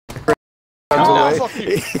boy. fuck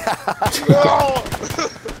you.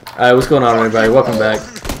 Alright, what's going on, everybody? Welcome back.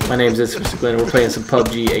 My name's Mr. Glenn. We're playing some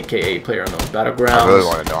PUBG, aka PlayerUnknowns Battlegrounds. I really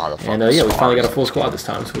want to know how the fuck. And yeah, we finally got a full squad this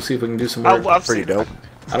time, so we'll see if we can do some work. I've Pretty dope.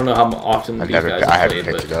 I don't know how often these guys I have haven't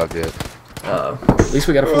played, picked but it up yet. at least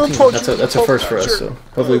we got a full team. That's a first for us. So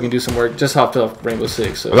hopefully we can do some work. Just hopped off Rainbow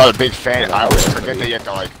Six. So I'm not a big fan. I always forget that you have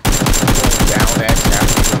to like down X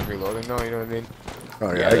after reloading though. You know what I mean?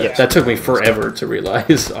 Oh, yeah, that took me forever to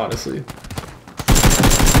realize, honestly.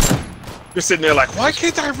 You're sitting there like, why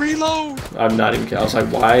can't I reload? I'm not even kidding. I was like,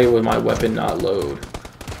 why would my weapon not load?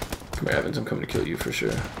 Come here, Evans. I'm coming to kill you for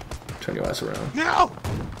sure. Turn your ass around. No!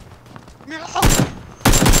 No!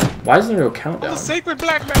 Why isn't there no I'm countdown? a sacred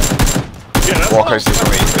black man! Yeah, that's Well, because there's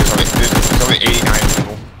only 89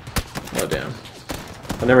 people. Oh, damn.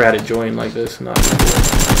 I never had it join like this. Not before.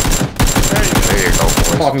 There you go,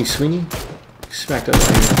 boys. Off me, Sweeney. Smacked up on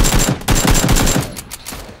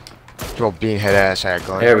Your old beanhead ass had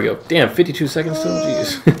gun. There we go. Damn, 52 seconds still?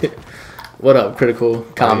 Jeez. What up, Critical?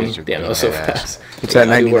 Kami. Damn, that was so fast. It's at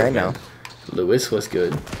 99 now. Lewis, what's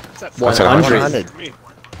good? What's 100. 100.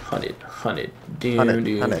 100. 100.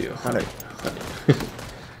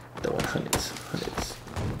 The 100s.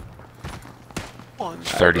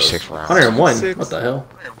 36 rounds. 101. What the hell?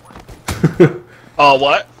 Oh,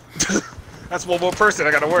 what? That's one more person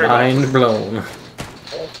I gotta worry about. Mind blown.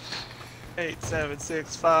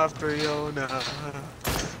 8765309.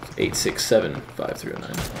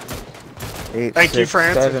 8675309. Thank you,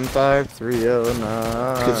 Francis.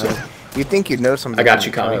 75309. Good stuff. You'd think you'd know something. I got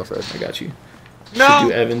you, Kami. I got you. No! Should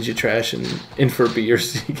do Evans, you trash, and in for B or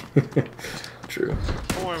C. True.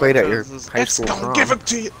 Played at your high school Don't prom. give it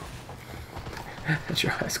to you. At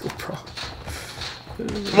your high school prom. I'm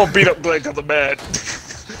gonna beat up Blake on the bed.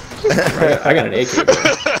 I got an AK.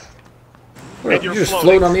 Bro. And You you're just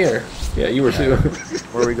float on the air. Yeah, you were too.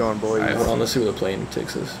 Where are we going, boys? Alright, hold on. Let's see where the plane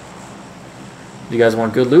takes us. You guys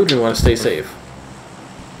want good loot or you want to stay safe?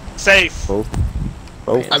 Safe. Both.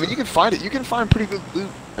 I mean, you can find it. You can find pretty good loot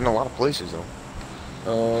in a lot of places, though.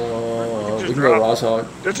 We can go Rosshog.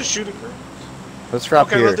 There's a shooting range. Let's drop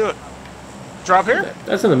Okay, here. let's do it. Drop here?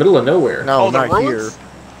 That's in the middle of nowhere. No, Oh, the not here. ruins?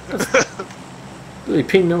 Really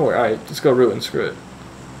ping nowhere. Alright, let's go ruin. Screw it.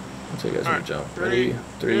 I'll tell you guys All when right. to jump. 3, Ready?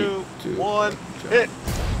 3, 2, 1, jump. hit.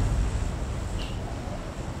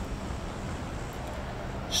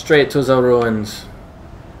 Straight to the ruins.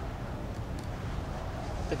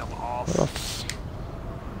 I think I'm off.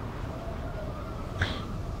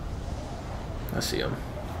 I see them.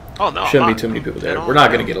 Oh no. Shouldn't I'm be too many people there. not. We're not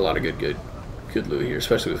going to get a lot of good loot here,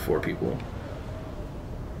 especially with 4 people.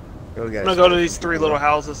 Go, guys. I'm gonna go to these 3 little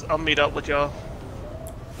houses. I'll meet up with y'all.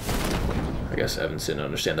 I guess Evans didn't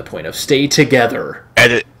understand the point of stay together.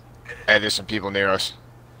 Edit. There's some people near us.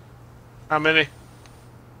 How many?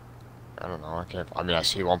 I don't know. I can't. I mean, I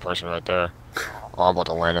see one person right there. Oh, I'm about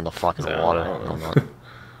to land in the fucking I water. don't know. I'm not.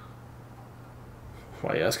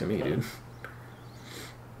 Why are you asking me, dude?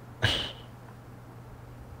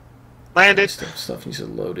 Landed. Stuff needs to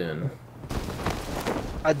load in.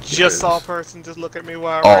 I just saw a person just look at me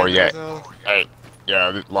while I Oh ran yeah. through Hey,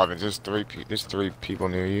 yeah, Lovin, there's 3 people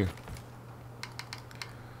near you.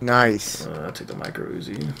 Nice. I took the micro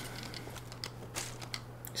Uzi. You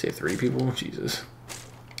say 3 people? Jesus.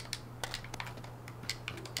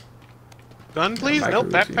 Gun, please? micro No,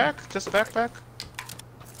 Uzi. backpack? Just a backpack?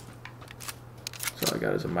 So all I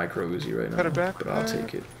got is a micro Uzi right now. Got a backpack? But I'll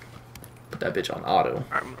take it. Put that bitch on auto.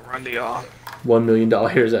 Alright, I'm gonna run to y'all. $1 million.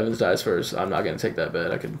 Here's Evans dies first. I'm not gonna take that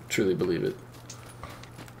bet. I can truly believe it.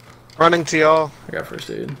 Running to y'all. I got first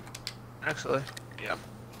aid. Actually, yeah.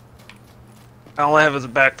 All I have is a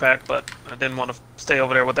backpack, but I didn't want to stay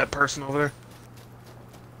over there with that person over there.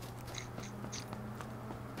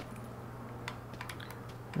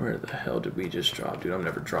 Where the hell did we just drop, dude? I'm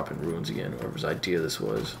never dropping ruins again. Whoever's idea this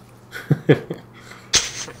was.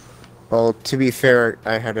 Well, to be fair,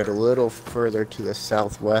 I had it a little further to the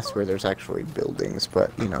southwest where there's actually buildings,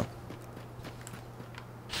 but, you know.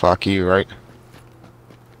 Fuck you, right? Oh,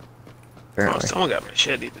 Apparently. someone got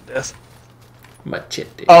machete to death.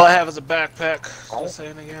 Machete. All I have is a backpack. Just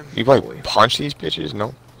saying again. You like punch these bitches?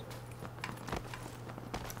 No.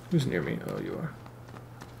 Who's near me? Oh, you are.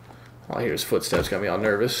 All I hear is footsteps. Got me all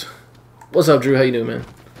nervous. What's up, Drew? How you doing, man?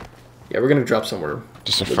 Yeah, we're gonna drop somewhere.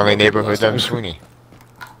 Just a friendly neighborhood, them Sweeney.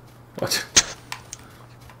 What?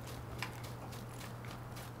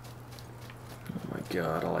 Oh my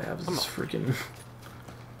god! All I have is this freaking.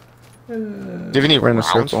 Do you have any We're in a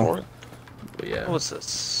rounds circle. for it? But yeah. What's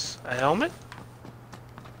this? A helmet?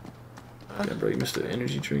 Yeah, bro, you missed an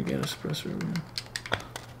energy drink and a suppressor, man.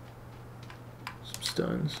 Some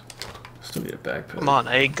stuns. Still need a backpack. Come on,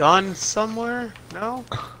 a gun somewhere? No?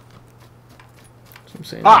 That's what I'm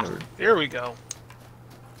saying. Ah, here we go.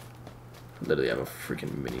 Literally have a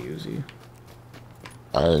freaking mini Uzi.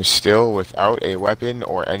 I'm still without a weapon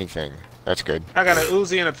or anything. That's good. I got an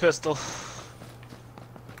Uzi and a pistol.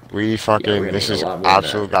 We fucking, we're this gonna is need a lot more than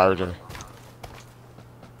absolute garbage.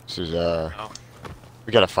 This is,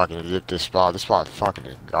 we gotta fucking get this spot. This spot fucking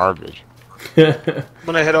is garbage. I'm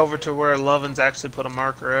gonna head over to where Lovin's actually put a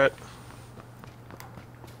marker at.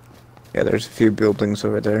 Yeah, there's a few buildings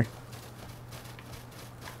over there.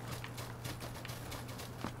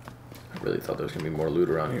 I really thought there was gonna be more loot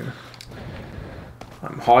around here.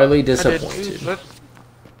 I'm highly disappointed.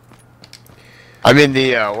 I'm in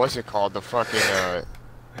the, what's it called? The fucking,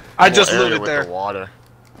 I just area looted with there. the water.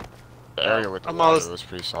 The area with the I'm water almost- was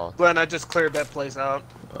pretty solid. Glenn, I just cleared that place out.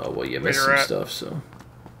 Oh, well, you Where missed you're some at. stuff, so.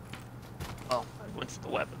 Oh, I went for the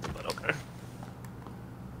weapons, but okay.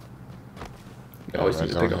 You always Yeah, need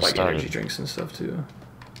to that's pick up, already like, started. energy drinks and stuff, too.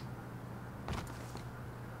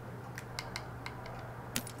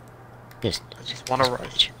 Yes. I just want to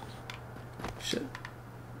rush. Shit.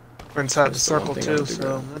 We're inside the That's the one circle thing I too, would do, so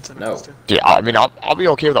bro. that's No. interesting. Yeah, I mean, I'll be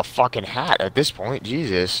okay with a fucking hat at this point.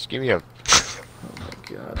 Jesus, give me a. Oh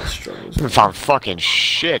my god, the struggles. I found fucking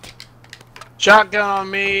shit. Shotgun on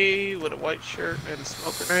me with a white shirt and a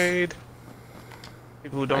smoke grenade.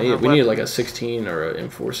 People who don't have We need weapons. like a 16 or a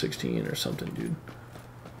M416 or something, dude.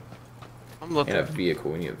 I'm looking. And a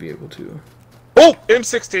vehicle. We need a vehicle too. Oh,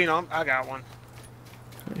 M16. I got one.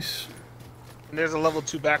 Nice. And there's a level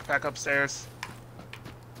 2 backpack upstairs.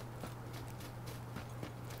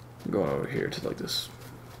 I'm going over here to like this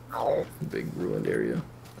big ruined area.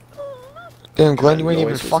 Damn, Glenn, you What ain't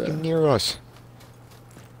even noise was fucking that? near us.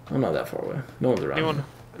 I'm not that far away. No one's around. Anyone? here.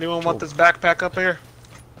 Anyone want this backpack up here?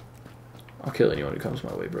 I'll kill anyone who comes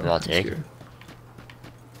my way, bro. I'll I'm take. scared.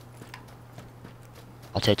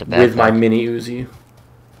 I'll take the backpack. With my mini Uzi.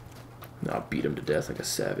 No, I'll beat him to death like a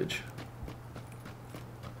savage.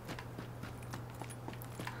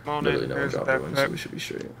 Come on Literally in. no one There's the dropped one, so backpack. we should be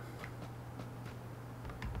straight.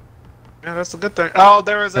 Yeah, that's a good thing. Oh,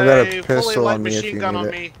 there is I got a a fully pistol light on me if machine you gun need on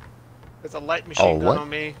it. me. There's a light machine gun what? on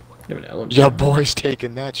me. You have an LMG? Your boy's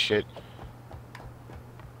taking that shit.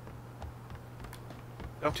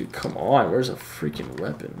 Dude, come on. Where's a freaking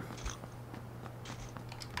weapon?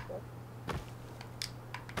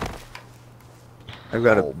 I've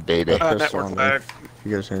got Oh, baby. a pistol Network on me. lag. If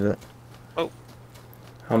you guys need it. I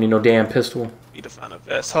don't need no damn pistol. Need to find a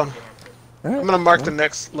vest. Hold on. Alright, I'm gonna mark well, the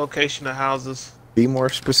next location of houses. Be more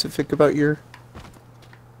specific about your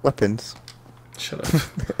weapons. Shut up.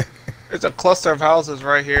 There's a cluster of houses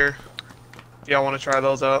right here. If y'all want to try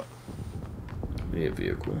those out. Need a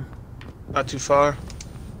vehicle. Not too far.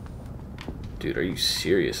 Dude, are you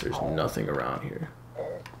serious? There's nothing around here.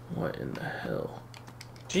 What in the hell?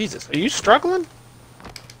 Jesus, are you struggling?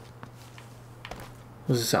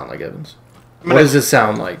 What does it sound like, Evans? I mean, What does it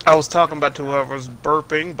sound like? I was talking about to whoever's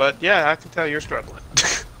burping, but yeah, I can tell you're struggling.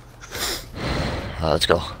 Let's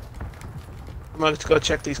go. I'm going to go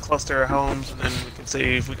check these cluster of homes, and then we can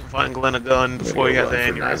see if we can find Glenn a gun before he has the for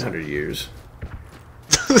aneurysm. 900 years.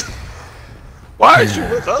 Why aren't you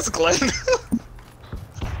with us, Glenn?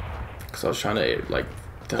 Because I was trying to, like,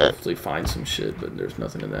 to hopefully find some shit, but there's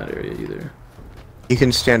nothing in that area either. You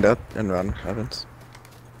can stand up and run, Evans.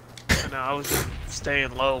 No, I was just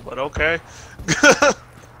staying low, but okay.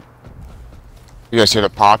 You guys hear the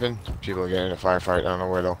popping? People are getting in a firefight. I don't know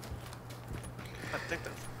where though. I think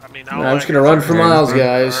that's, I mean, I'm just gonna run for miles,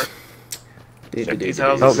 guys. Check these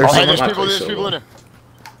houses. Oh, there's Oh, hey, someone- there's My people. place There's people in there.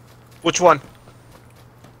 Which one?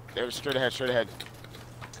 They're straight ahead. Straight ahead.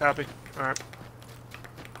 Copy. Alright.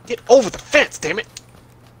 Get over the fence, damn it!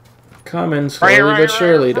 Coming slowly Right but here,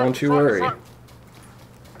 surely, front, don't you front, worry. front.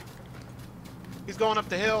 He's going up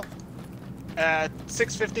the hill at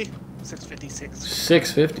 650. 656.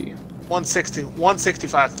 650. 160.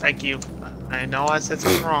 165. Thank you. I know I said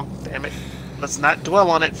something wrong. Damn it. Let's not dwell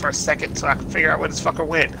on it for a second so I can figure out where this fucker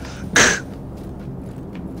went.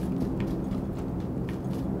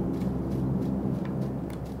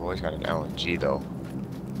 Always got an LNG though.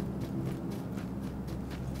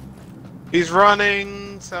 He's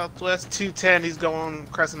running southwest 210. He's going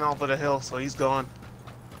crescent off of the hill, so he's going.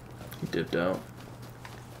 He dipped out.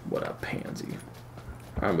 What a pansy.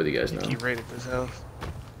 I'm with you guys now. He raided this house.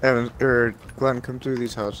 Evans, or Glenn, come through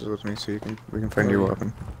these houses with me so we can find your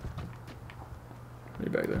weapon. You're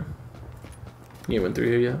back there. You went through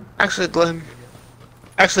here yet? Actually, Glenn,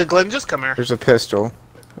 just come here. There's a pistol.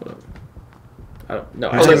 Hold up. I don't. No,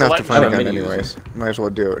 You're I there's gonna a have light to find a machine. gun anyways. Might as well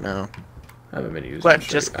do it now. I haven't been using. Glenn,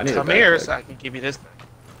 just come here so I can give you this.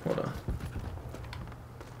 Hold on.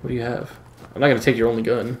 What do you have? I'm not gonna take your only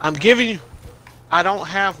gun. I'm giving you. I don't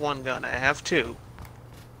have one gun. I have two.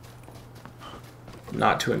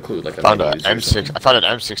 Not to include like a Found an mini user or M6. something. I found an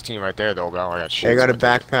M16 right there though, but I got shit. I got a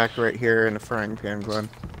backpack right here and a frying pan, Glenn.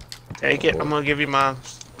 Take it. I'm gonna give you my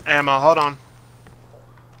ammo. Hold on.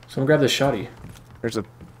 Someone grab this shotty. There's a.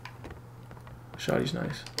 Shotty's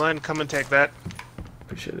nice. Glenn, come and take that.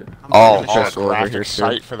 Appreciate it. I'm Oh, taking the also shot. over graphic here, too.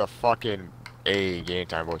 sight for the fucking game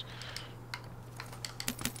time, boys.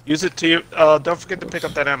 Use it to you. Don't forget to pick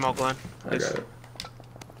up that ammo, Glenn. I got it.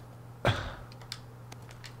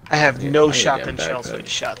 I have Yeah, no I need a shotgun damn shells backpack. for the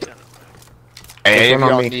shotgun. Hey, one if on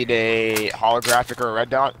y'all me. need a holographic or a red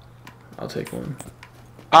dot? I'll take one.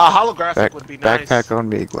 Holographic would be nice. Backpack on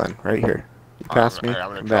me, Glenn. Right here. You pass me. Alright, I'm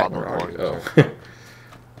gonna I'm drop back. it. Where are you? Oh.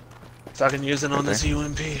 So I can use it on this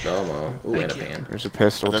UMP. Domo. Ooh, and a Thank you. pan. There's a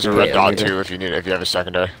pistol. There's a too, red if dot you need it. too if you need it, if you have a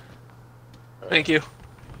secondary. Thank you.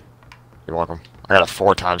 You're welcome. I got a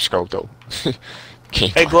 4x scope though.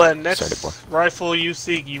 Hey Glenn, Sorry, boy. next rifle you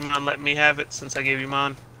see, you mind letting me have it since I gave you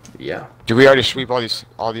mine? Yeah. Did we already sweep all these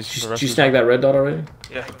Did you snag that red dot already?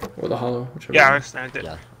 Yeah. Or the hollow? Whichever Yeah, I one. snagged it.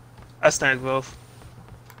 Yeah. I snagged both.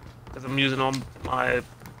 Because I'm using all my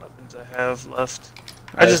weapons I have left.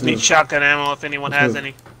 I just need shotgun ammo if anyone Let's has move.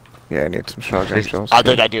 any. Yeah, I need some shotgun shells. I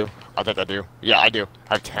think I do. Yeah, I do.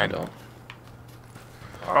 I have I 10. don't.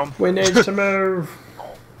 We need to move.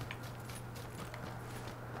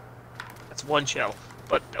 That's one shell,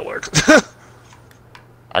 but that works.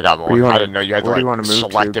 I got more. Where you wanna- I didn't know you had to where do like you wanna move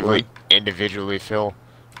to, selectively, Glenn? individually fill.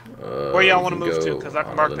 Where y'all we wanna can move to? go 'Cause I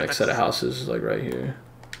can on mark the the next next- set of houses, like right here.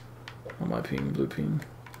 On my ping, blue ping.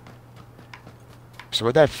 So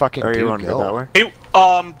where'd that fucking Oh, you dude want to go that go? way?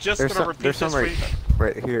 Hey, just There's gonna some, repeat there's this some for right, you.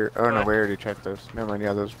 right here. Oh no, What? we already checked those. Never mind.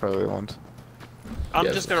 Yeah, those are probably the ones. I'm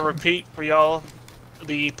Yeah, just that's gonna repeat for y'all.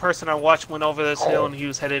 The person I watched went over this hill and he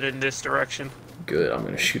was headed in this direction. Good, I'm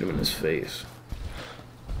gonna shoot him in his face.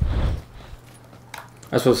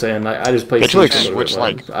 That's what I'm saying. I just play It's like Siege a little switch bit more.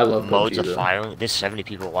 like I love modes PUBG, of though. firing. There's 70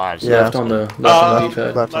 people live. Yeah. Left on the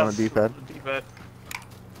D-pad. Left on the D-pad. D-pad.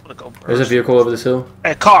 I'm gonna go There's a burst. vehicle over this hill.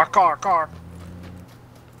 Hey, car. Somewhere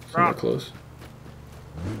Rock. close.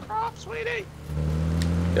 Drop, sweetie.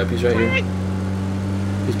 Yep, he's right here.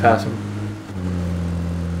 He's passing.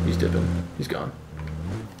 He's dipping. He's gone.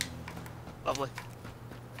 Lovely.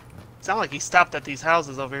 Sound like he stopped at these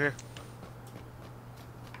houses over here.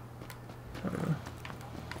 I don't know.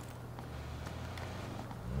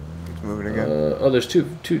 He's moving again. Oh, there's two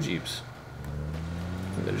jeeps.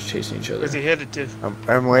 And they're just chasing each other. Where's he headed to?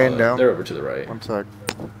 I'm laying down. They're over to the right. One sec.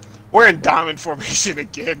 We're in diamond formation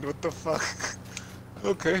again. What the fuck?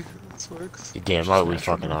 Okay, this works. You damn right we Smash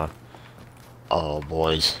 'em, fucking bro. are. Oh,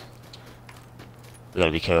 boys. We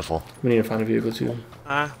gotta be careful. We need to find a vehicle too.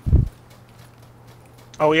 Are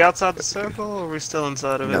we outside the circle or are we still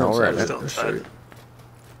inside of it? No, we're in it. still inside.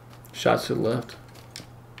 Shots to the left.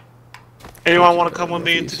 Anyone want to come with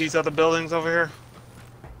me Northeast. into these other buildings over here?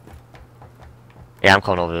 Yeah, I'm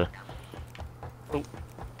coming over there.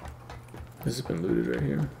 This has been looted right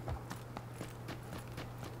here.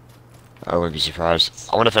 I wouldn't be surprised.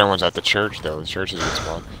 I wonder if anyone's at the church though. The church is a good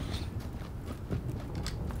spot.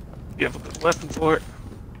 You have a good weapon for it.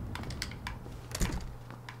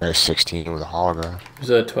 There's 16 with a holograph. There's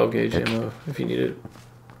a 12 gauge ammo if you need it.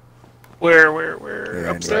 Where? Yeah,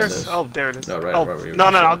 I need Upstairs? this. Oh, there it is. No, right- oh, right where you no,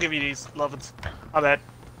 were. I'll give you these. Lovins. My bad.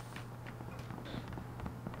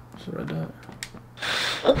 It's a red dot.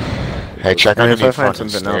 Hey, check And on if the I find fucking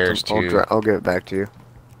something stairs else, too. I'll give it back to you.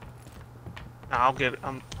 No,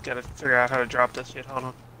 I'm gotta figure out how to drop this shit. Hold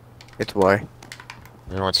on. It's Y.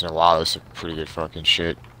 Every once in a while, there's some pretty good fucking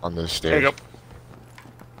shit on the There stairs. you go.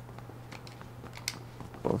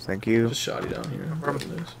 Well, thank you. Just shot down here. problem.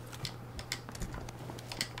 Whatever it is.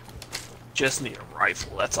 Just need a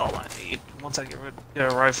rifle. That's all I need. Once I get a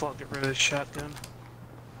rifle, I'll get rid of this shotgun.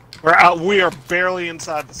 We're out. We are barely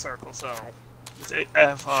inside the circle, so it's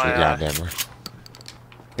FYI. Goddamn right.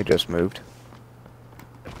 It just moved.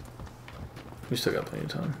 We still got plenty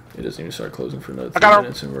of time. It doesn't even start closing for another I 3 got a-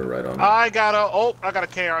 minutes, and we're right on it. I got a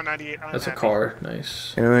KR-98. That's a car.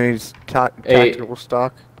 Nice. Anyone needs Hey. tactical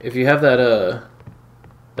stock? If you have that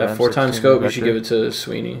Yeah, 4x 16 scope, you should vector. give it to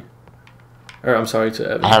Sweeney. Or I'm sorry, to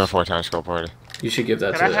Evans. I have a 4x scope already. You should give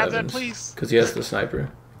that Can to I have that, Evans. please? Because he has the sniper.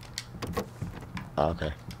 Oh,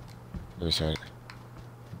 okay. Let me see.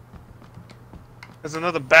 There's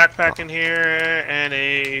another backpack in here and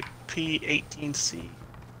a P-18C.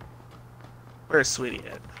 Where's Sweetie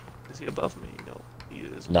at? Is he above me? No, he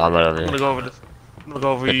is. No, I'm right over I'm gonna here. go over this. I'm gonna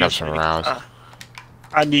go over Picking you. up some Sweetie. rounds.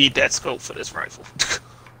 I need that scope for this rifle.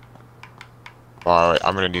 Alright,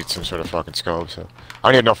 I'm gonna need some sort of fucking scope, so. I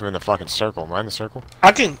don't even know if I'm in the fucking circle. Am I in the circle?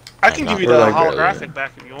 I can give you the We're like holographic barely in.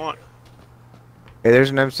 back if you want. Hey, there's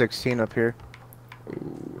an M16 up here.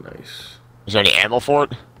 Ooh, nice. Is there any ammo for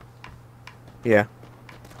it? Yeah.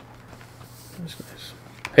 That's nice.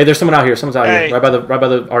 Hey, there's someone out here. Someone's out Hey. here. Right by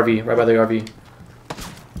the RV. Right by the RV.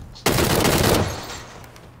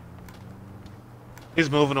 He's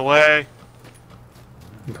moving away.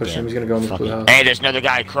 I'm pushing Yeah, him. He's gonna go in the blue fucking- house. Hey, there's another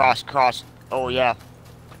guy. Cross. Oh, yeah.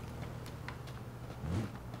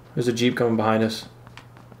 There's a Jeep coming behind us.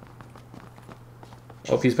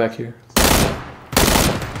 Oh, he's back here.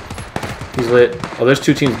 He's lit. Oh, there's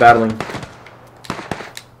two teams battling.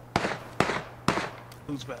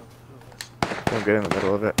 Who's back? Don't get in the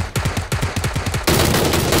middle of it.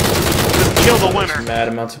 Just kill the winner. Mad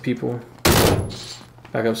amounts of people.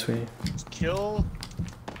 Back up, Sweeney. Just kill.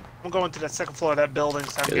 I'm going to that second floor of that building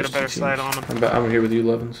so I can Yeah, get a there's better two sight teams. on him. I'm here with you,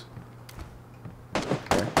 Levins.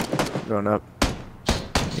 Going up.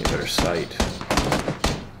 Need a better sight.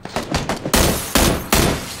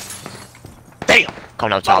 Damn!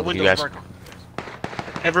 Coming up My top with you window's guys.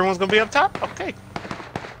 broken. Everyone's gonna be up top? Okay.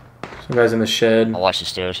 Some guys in the shed. I'll watch the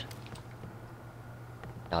stairs.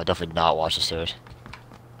 No, I'll definitely not watch the stairs.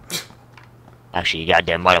 Actually, you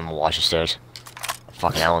goddamn right, I'm gonna watch the stairs.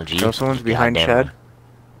 Fucking LMG. No, someone's behind Goddamn. Chad.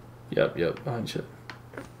 Yep, behind shit.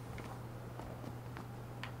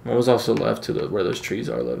 One was also left to the where those trees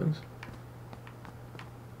are, Levins.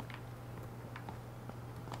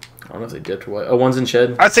 I don't know if they dipped away. Oh, one's in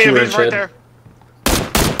shed. I see Two him, are in he's right shed. there.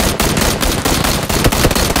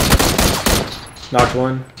 Knocked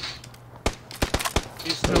one.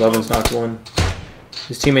 He's still Levins moving. knocked one.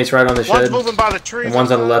 His teammate's right on the One's shed. moving by the trees. And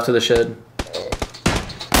one's on the left of the shed.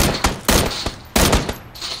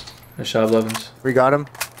 Nice shot, Levins. We got him.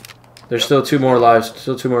 There's still two more alive.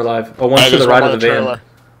 Still two more alive. Oh, one's Hey, to the there's right one of the on van. trailer.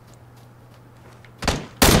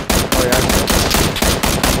 Oh yeah.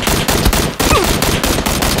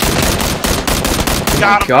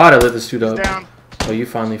 Got him. God, I lit this dude He's up. down. Oh, you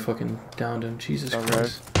finally fucking downed him. Jesus Down,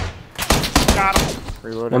 Christ. Got him.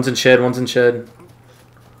 Reloading. One's in shed. One's in shed.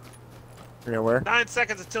 Yeah, where? 9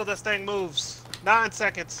 seconds until this thing moves. 9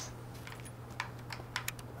 seconds.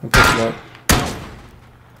 I'm pushing up.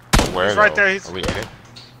 Where He's right though? there, he's- Are we in it?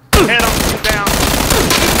 Hit him. He's down.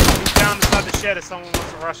 He's down inside the shed if someone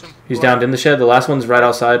wants to rush him. He's downed in the shed. The last one's right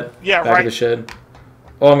outside. Yeah, Back right. of the shed.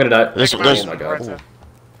 Oh, I'm gonna die. This, Take him this, out. Oh my God. Right there.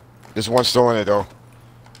 There's one still in it though.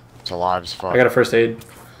 It's alive as fuck. I got a first aid.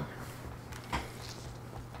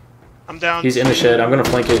 I'm down. He's in the shed. I'm gonna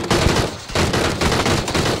flank it.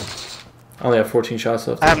 I only have 14 shots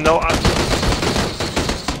left. I have no.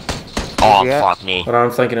 Oh, Yeah. fuck me. Hold on,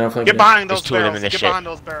 I'm flanking it. I'm flanking Get it. behind There's those two of them barrels. in this Get shit. behind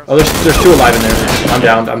those barrels. Oh, there's two alive in there. I'm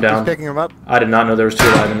down. I'm He's down. picking him up. I did not know there was two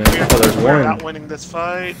alive in there. Oh, there's We're not one. winning this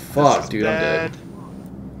fight. Fuck, This is dude, I'm dead.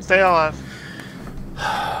 bad. Stay alive.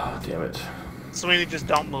 Oh, damn it. Sweeney, just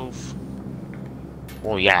don't move.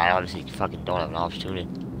 Well, yeah, I obviously fucking don't have an opportunity.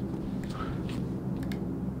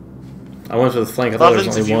 I went for the flank. I thought there Lovins,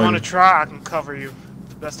 was if only you one. want to try, I can cover you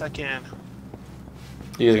the best I can.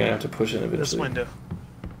 You're gonna have to push it This eventually. window.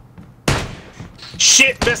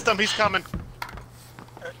 Shit, missed him. He's coming.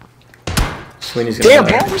 Sweeney's gonna Damn,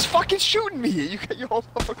 die. bro, he's fucking shooting me. You got your whole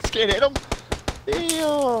motherfuckers can't hit him.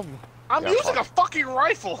 Damn. I'm Yeah, using fuck. a fucking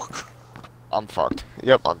rifle. I'm fucked.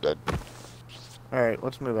 Yep, I'm dead. All right,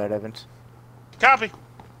 let's move out, Evans. Copy.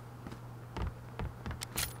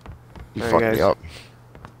 You Alright, fucked guys. me up.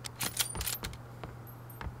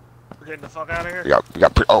 We're getting the fuck out of here. We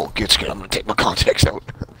got oh, get scared. I'm gonna take my contacts out.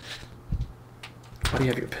 Why do you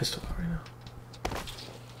have your pistol out right now?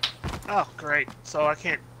 Oh, great. So I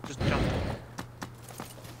can't just jump.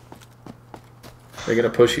 They're gonna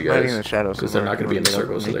push you Hiding in guys the shadows because they're somewhere. not gonna be in the Get up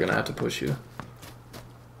circle, with so me. they're gonna have to push you.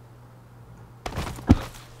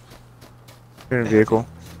 You're in a vehicle.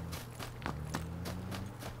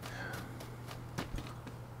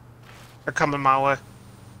 They're coming my way.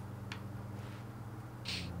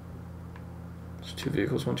 There's two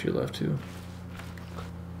vehicles, one to your left too.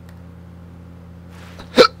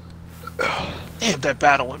 Damn, that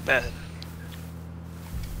battle went bad.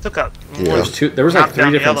 Took out. Yeah. There was two. There was like Knocked down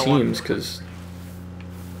three the different other one. teams because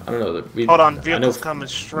I don't know that we. Hold on, I know vehicles coming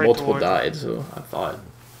straight multiple towards. died, so I thought.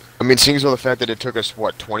 I mean, seeing as well the fact that it took us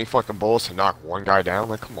what 20 fucking bullets to knock one guy down.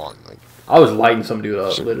 Like, come on, like. I was lighting some dude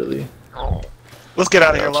up, literally. Oh, Let's get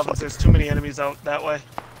out of Yeah, here, it's Lovins. fucking- There's too many enemies out that way.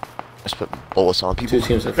 let's put bullets on people. Two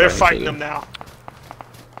teams are They're fighting fighting each them other. now.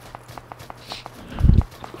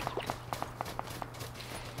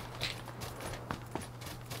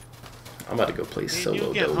 I'm about to go play You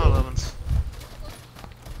solo again, huh, dolo Lovins?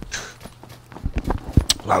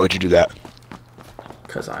 Why would you do that?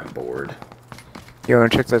 because I'm bored. You wanna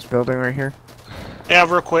check this building right here? Yeah,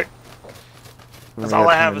 real quick. That's all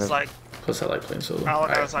I have is like. Plus, I like playing solo. All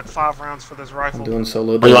I got is like 5 rounds for this rifle. I'm doing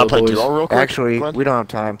solo. Oh, you wanna play boys. duo real quick? Actually, Glenn? we don't have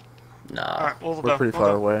time. Nah. Alright, we'll We're go. pretty We'll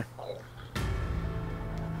far go. away.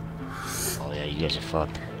 Oh yeah, you guys are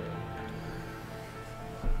fucked.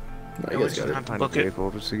 No, you guys got it. Have to Find a book it.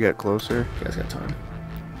 vehicle just to get closer. You guys got time.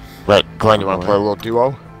 Right, Glenn, you wanna play a little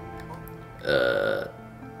duo?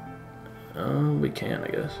 We can, I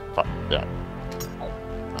guess. Fuck, yeah.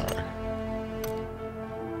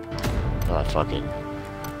 Fucking.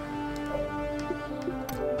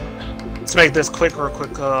 Let's make this quick, real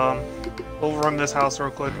quick. We'll run this house real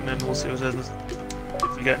quick, and then we'll see what it is.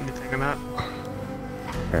 If we got anything in that.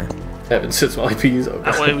 Having 6 IPs.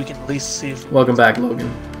 Okay. That way we can at least see if Welcome back,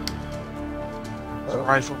 Logan. it's a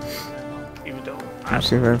rifle. Even though I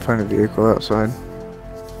See if I can find a vehicle outside.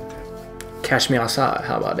 Cash me outside.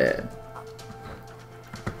 How about that?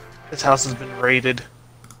 this house has been raided.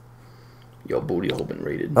 Yo, booty hole been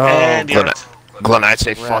raided. Oh, And Glenn, yeah, Glenn, I'd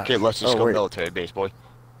say fuck it. Let's just Oh, go wait. military base, boy.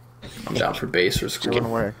 I'm down for base or It's school. going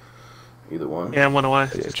away. Either one. yeah, it went away.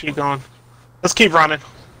 Just keep going. Let's keep running.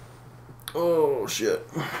 Oh shit.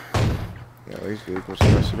 Yeah, these vehicles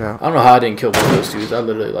mess it out. I don't know how I didn't kill one of those dudes. I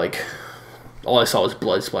literally like, all I saw was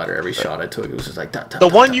blood splatter every shot I took. It was just like that. The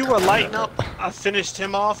one you were lighting up, I finished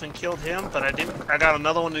him off and killed him, but I didn't. I got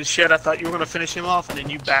another one in the shed. I thought you were gonna finish him off, and then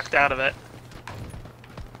you backed out of it.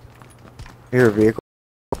 Here, a vehicle.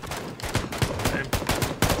 And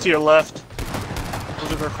to your left,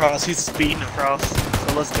 moving across. He's speeding across.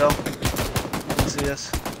 So let's go. See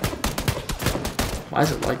us. Why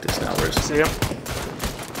is it like this now? Where's See him?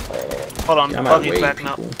 Hold on, yeah, I'm out buggy's way backing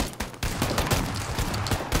up. people.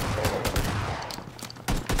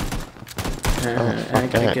 I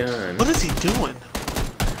got a gun. What is he doing?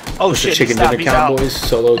 Oh The shit! He chicken stopped. dinner He's out. cowboys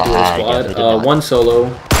solo duo Ah, squad. yeah, we did that. 1 solo,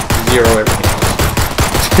 0 everything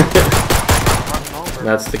else. Running over.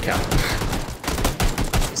 That's the count.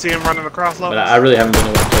 See him running across But levels? I really haven't been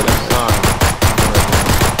able to play that.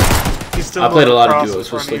 He's still I played a moving lot of across duos in with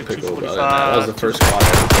front of Slick you, Pickle, but 245. that was the first squad I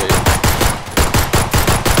ever played.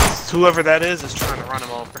 Whoever that is trying to run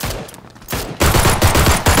him over.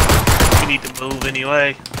 We need to move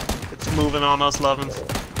anyway. It's moving on us, Lovins.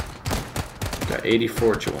 Got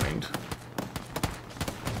 84 joined.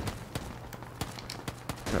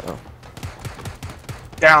 Uh-oh.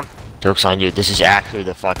 Down. Joke's on you. This is actually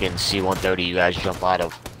the fucking C-130 you guys jump out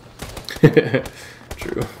of.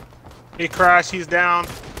 True. He crashed. He's down.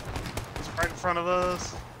 He's right in front of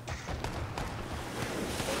us.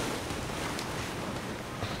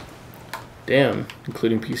 Damn,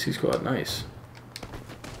 including PC squad, nice.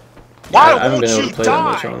 Why I haven't won't been able you to play that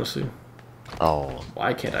much, die? honestly. Oh.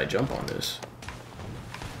 Why can't I jump on this?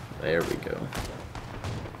 There we go.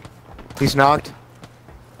 He's knocked.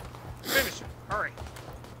 Finish him. Hurry.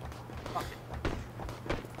 Fuck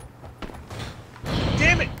it.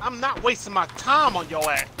 Damn it! I'm not wasting my time on your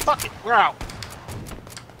ass. Fuck it. We're out.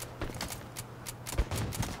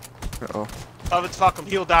 Uh-oh. Oh, it's fuck him.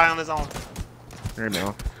 He'll die on his own. There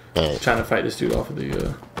now. Trying to fight this dude off of the,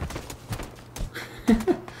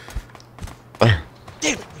 Damn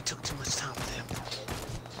it! We took too much time with him.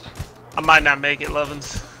 I might not make it,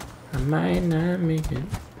 Lovins. I might not make it.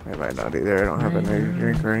 I might not either. I don't have any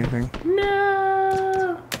drink or anything.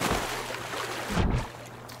 No!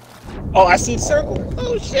 Oh, I see the circle.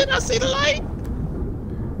 Oh shit! I see the light.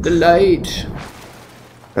 The light!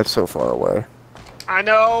 That's so far away. I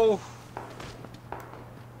know.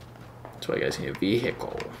 That's why you guys need a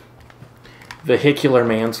vehicle. Vehicular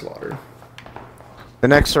manslaughter. The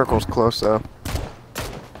next circle's close, though.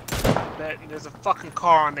 There's a fucking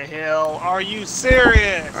car on the hill. Are you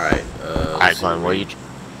serious? Alright, Alright, Glenn, where you...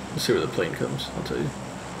 let's see where the plane comes, I'll tell you.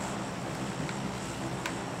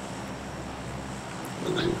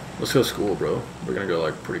 Ooh, let's go school, bro. We're gonna go,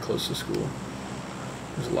 like, pretty close to school.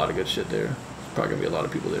 There's a lot of good shit there. There's probably gonna be a lot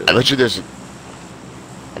of people there. I bet you there's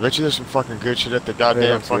some fucking good shit at the goddamn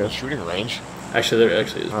Yeah, fucking yeah. shooting range. Actually, there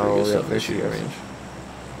actually is pretty Oh, good yeah, stuff in the there shooting she is. range.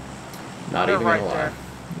 Not They're even right gonna lie. there.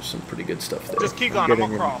 There's some pretty good stuff there. Just keep going. I'm getting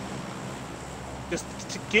gonna in. crawl. Just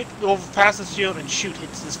to get over past the shield and shoot.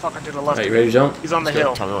 Hits this fucker to the left. Alright, you ready to jump? He's on the Let's go,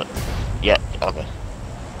 hill. Tell me what... Yeah, okay.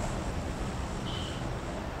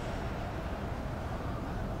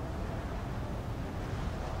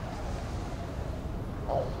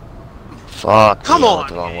 Fuck. Come I on, went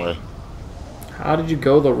the wrong man. way. How did you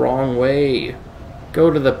go the wrong way? Go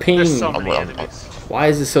to the ping. There's so many I'm- enemies. Why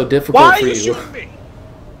is it so difficult Why are for you you? shooting me?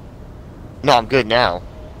 No, I'm good now.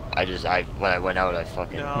 When I went out, I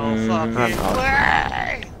fucking... No Mm, fucking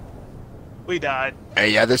I'm way. We died.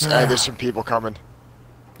 Hey, yeah, there's some people coming.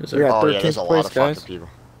 Is Yeah. there Oh, yeah, 13th there's a lot place, of fucking guys. people.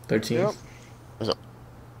 13? Yep.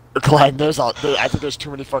 Glenn, I think there's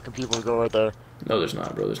too many fucking people to go right there. No, there's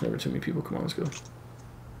not, bro. There's never too many people. Come on, let's go.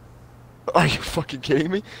 Are you fucking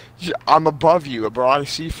kidding me? I'm above you, bro. I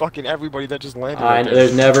see fucking everybody that just landed. Right there.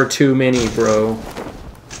 There's never too many, bro.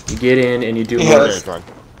 You get in and you do Yes. work.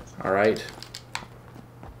 All right.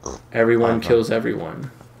 Everyone kills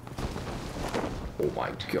everyone. Oh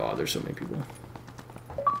my god, there's so many people.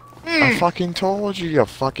 I fucking told you, you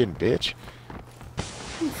fucking bitch.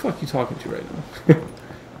 Who the fuck are you talking to right now?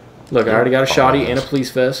 Look, I already got a shotty and a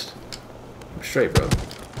police vest. I'm straight, bro.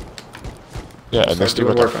 Yeah, and this dude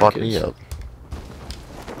about to fuck me up.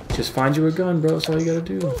 Just find you a gun, bro. That's all you gotta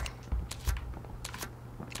do.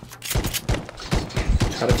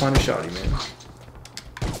 Try to find a shotty, man.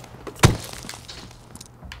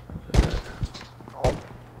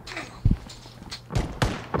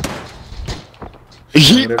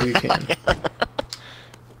 Whatever you can.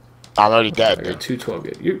 I'm already dead. I got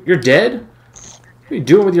 212. You're dead? What are you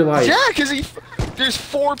doing with your life? Yeah, because there's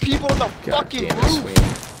 4 people in the fucking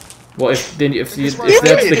roof. Well, if that's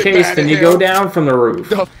the case, then you go down from the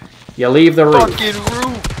roof. You leave the roof. Fucking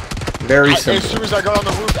roof. Very simple. As soon as I got on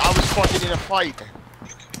the roof, I was fucking in a fight.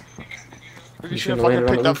 You should have fucking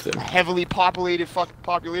picked up a heavily populated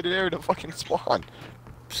area to fucking spawn.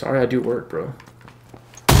 Sorry, I do work, bro.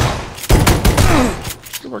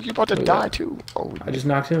 You're about to die too. Oh, I just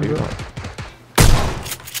knocked him, bro.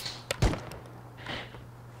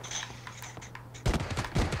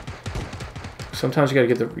 Sometimes you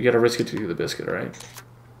gotta risk it to get the biscuit, alright?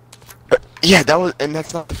 Yeah, and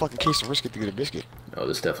that's not the fucking case to risk it to get a biscuit. No,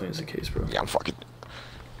 this definitely is the case, bro. Yeah, I'm fucking.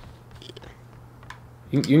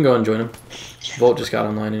 You can go and join him. Volt just got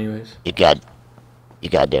online, anyways. You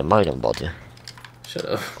goddamn right, I'm about to. Shut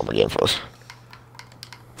up. I'm gonna get him first.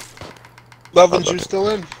 Lovin's you still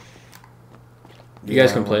in? You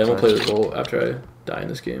guys can play. I'm gonna play with Volt after I die in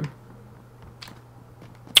this game.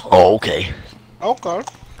 Oh, okay. Okay.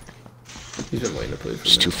 He's been waiting to play for me.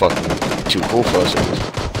 It's too cool for us.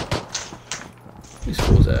 These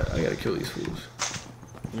fools at? I gotta kill these fools.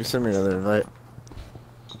 You send me another invite.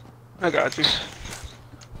 I got you.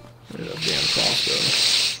 There's a damn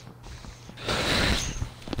crossbow.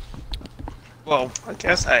 Well, I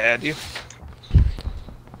guess I add you.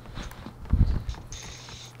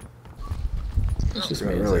 It's just I'm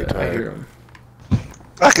me. really I tired. hear him.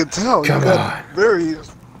 I can tell. Come you got on. very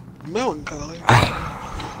melancholy.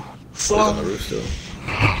 He's on the roof still.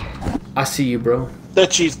 I see you, bro.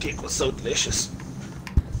 That cheesecake was so delicious.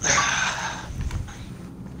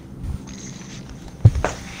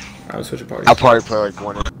 I'm switching parties. I'll probably play like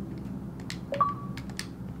one.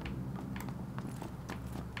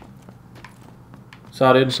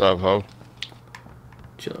 Saw, dude. What's up, ho?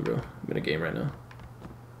 Chilling, bro. I'm in a game right now.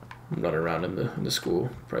 I'm running around in the school.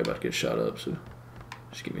 Probably about to get shot up, so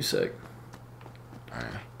just give me a sec.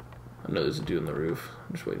 Alright. I know there's a dude on the roof.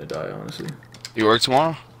 I'm just waiting to die, honestly. You work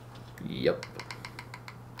tomorrow? Yep.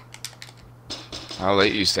 How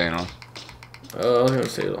late you staying on? I was gonna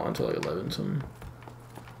stay on until like 11, something.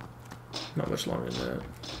 Not much longer than that.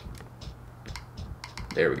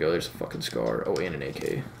 There we go. There's a fucking scar. Oh, and an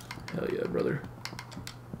AK. Hell yeah, brother.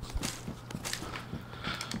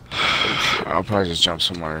 I'll probably just jump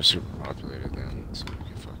somewhere super populated then, so we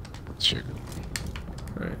can fuck shit.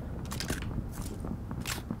 Right.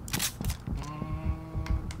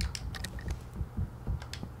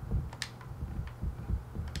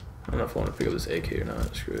 I don't know if I want to pick up this AK or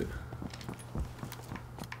not. Screw it.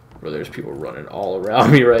 Bro, there's people running all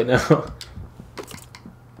around me right now.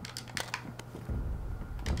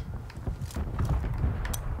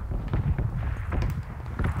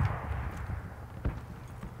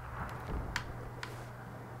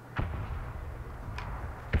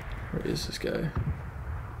 Where is this guy?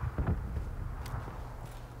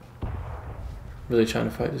 Really trying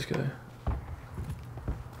to fight this guy.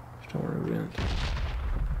 Just don't want to win.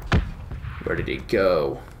 Where did he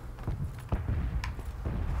go?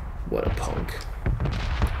 What a punk.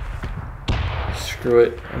 Screw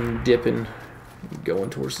it. I'm dipping. Going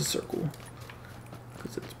towards the circle.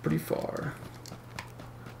 Because it's pretty far.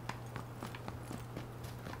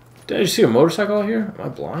 Did I just see a motorcycle out here? Am I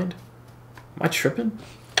blind? Am I tripping?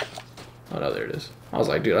 Oh no, there it is. I was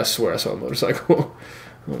like, dude, I swear I saw a motorcycle.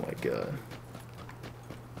 Oh my god.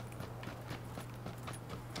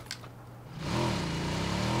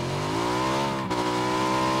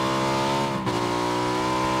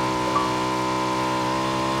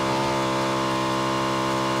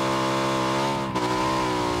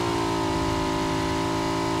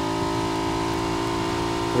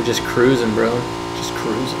 We're just cruising, bro. Just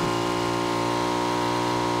cruising.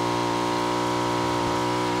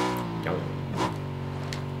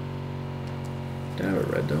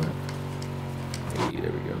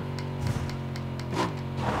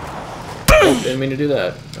 didn't mean to do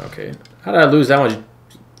that. Okay. How did I lose that one?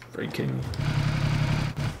 Are you kidding me?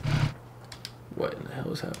 What in the hell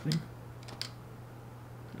is happening?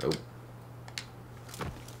 Nope.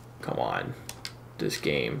 Come on. This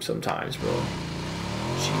game sometimes, bro.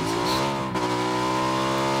 Jesus.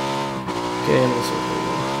 Okay, I'm gonna circle.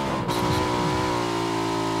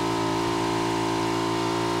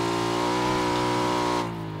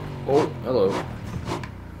 Oh, hello.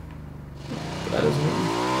 That isn't it.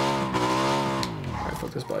 Alright,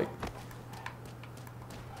 fuck this bike.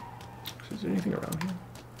 Is there anything around here?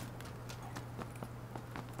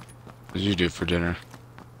 What did you do for dinner?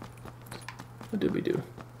 What did we do?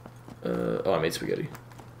 Oh, I made spaghetti.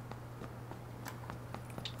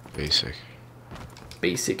 Basic.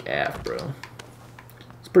 Basic AF, bro.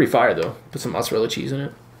 It's pretty fire, though. Put some mozzarella cheese in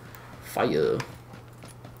it. Fire.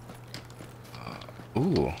 Ooh,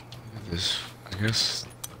 look at this. I guess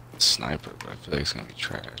sniper, but I feel like it's gonna be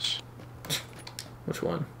trash. Which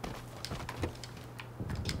one?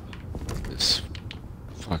 This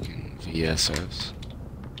fucking VSS.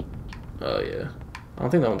 Oh, yeah. I don't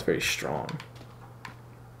think that one's very strong.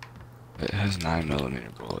 It has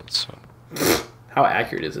 9mm bullets, so. How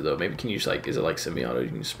accurate is it, though? Maybe can you just, like, is it like semi-auto? You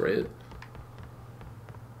can spray it?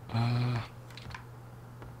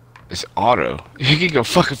 It's auto. You can go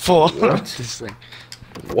fucking full auto What? with this thing.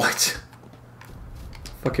 What?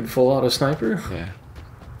 Fucking full auto sniper? Yeah.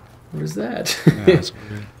 What is that? Yeah, that's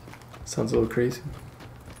weird. Sounds a little crazy.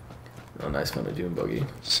 Oh, nice fun to do in buggy.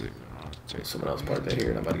 Let's see. Someone else parked that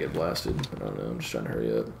here and I'm about to get blasted. I don't know, I'm just trying to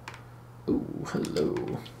hurry up. Ooh,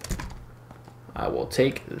 hello. I will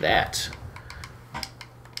take that.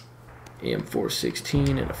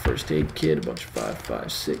 M416 and a first aid kit, a bunch of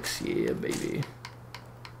 5.56. Yeah, baby.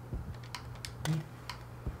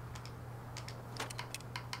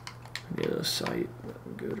 Get a sight.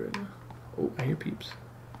 I'm good right now. Oh, I hear peeps.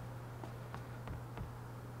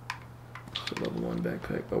 It's a level 1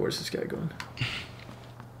 backpack. Oh, where's this guy going?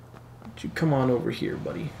 You come on over here,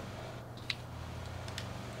 buddy.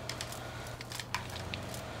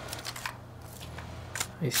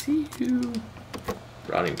 I see you.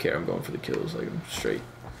 Bro, I don't even care. I'm going for the kills. Like, I'm straight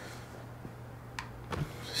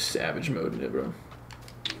savage mode in it, bro.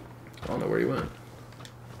 I don't know where he went.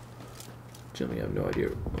 Generally, I have no idea.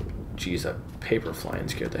 Oh, jeez, that paper flying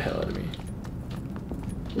scared the hell out of me.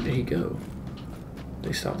 Where did he go?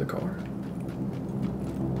 Did they stop the car?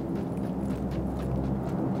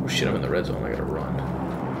 Oh shit, I'm in the red zone. I gotta run.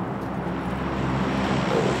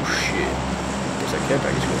 Oh shit. Where's that care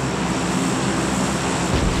package going?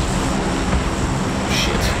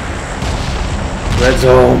 Shit. Red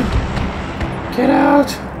zone. Get out.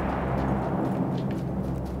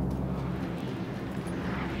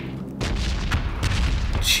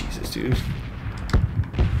 Jesus, dude.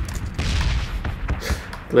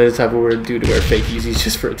 Play the type of weird dude to wear fake Yeezys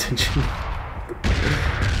just for attention.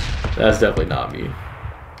 That's definitely not me.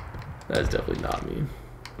 That's definitely not me.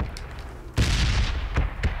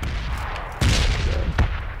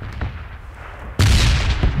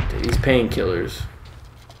 Dude, these painkillers.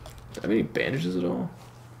 Do I have any bandages at all?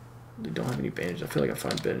 They don't have any bandages. I feel like I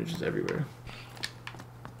find bandages everywhere.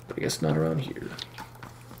 But I guess not around here.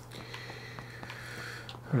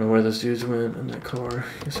 I don't know where those dudes went in that car.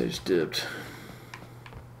 I guess they just dipped.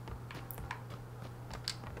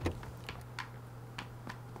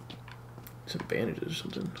 Some bandages or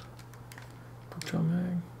something. Pop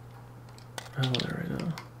mag. I don't want that right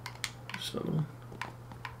now. Just another one.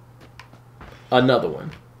 Another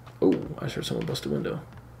one. Oh, I just heard someone bust a window.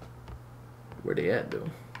 Where they at, though?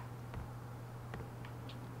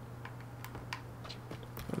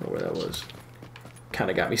 I don't know where that was. Kind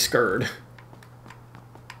of got me scared.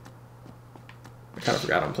 I kind of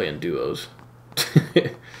forgot I'm playing duos.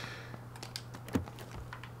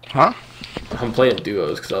 Huh? I'm playing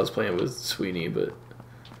duos because I was playing with Sweeney, but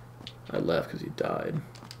I left because he died.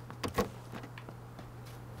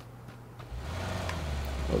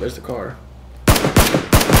 Oh, there's the car.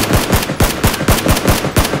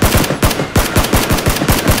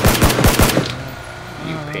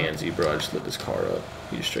 You pansy, bro. I just lit this car up.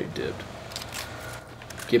 You just straight dipped.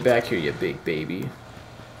 Get back here, you big baby.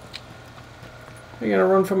 I gotta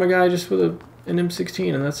run from a guy just with an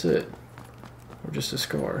M16 and that's it. Or just a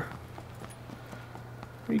scar.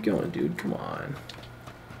 Where you going, dude? Come on.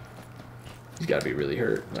 He's gotta be really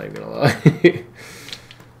hurt, not even gonna lie.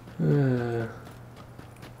 I'm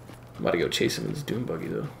about to go chase him in this doom buggy,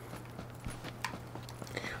 though.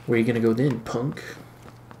 Where you gonna go then, punk?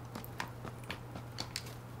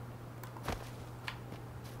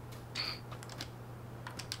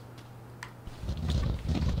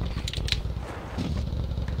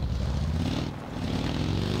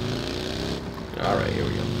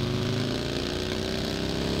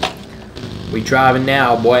 We driving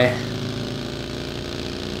now, boy.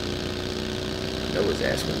 Noah's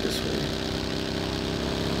ass went this way.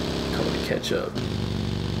 Coming to catch up.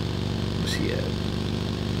 Where's he at?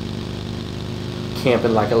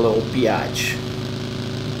 Camping like a little biatch.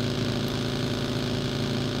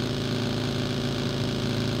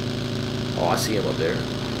 Oh, I see him up there.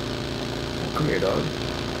 Come here, dog.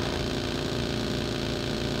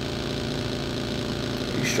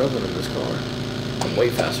 You're struggling in this car. I'm way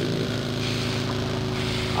faster than you.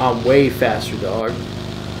 I'm way faster, dog.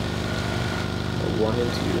 I'll run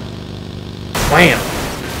into you. Wham!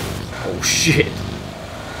 Oh, shit.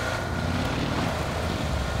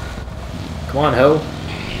 Come on, ho.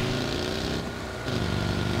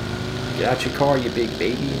 Get out your car, you big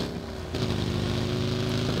baby.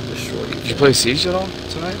 I'll destroy you. Did you play Siege at all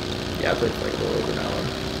tonight? Yeah, I played for like a little over an hour.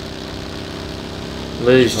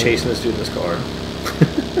 Literally just chasing this dude in this car.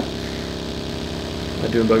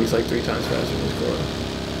 I'm doing buggies like 3 times faster in this car.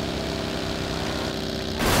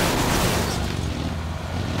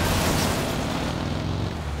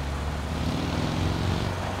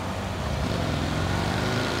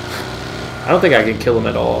 I don't think I can kill him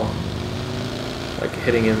at all. Like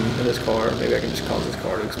hitting him in his car. Maybe I can just cause his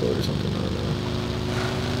car to explode or something. I don't know.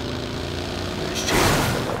 I'm just chasing the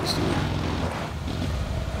fuck out of this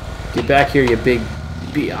dude. Get back here, you big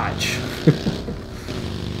biatch.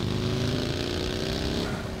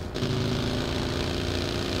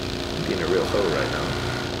 I'm being a real hoe right now.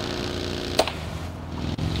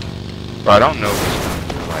 Bro, I don't know which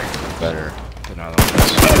ones are like better than other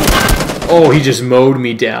ones. Oh, he just mowed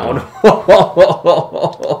me down.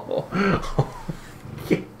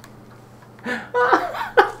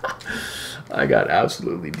 I got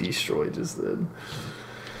absolutely destroyed just then.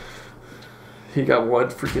 He got one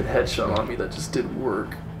freaking headshot on me that just didn't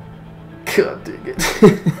work. God dang it.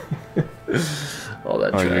 All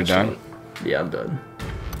that Oh, trash. you're done? Yeah, I'm done.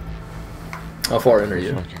 How far in are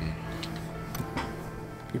you? Fucking...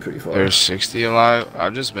 You're pretty far. There's 60 alive.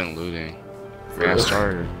 I've just been looting. I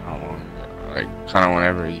started not long ago. Like, kind of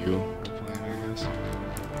whenever you were playing, I guess.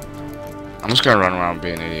 I'm just gonna run around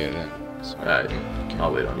being an idiot then. So, Alright,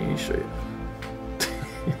 I'll wait on you. He's straight.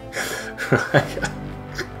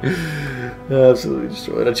 Absolutely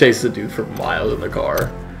destroyed. I chased the dude for miles in the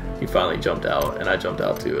car. He finally jumped out, and I jumped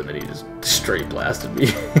out too, and then he just straight blasted me.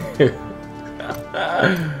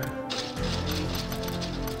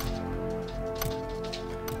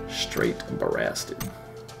 Straight barasted.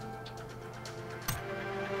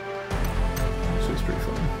 This looks pretty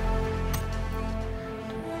funny.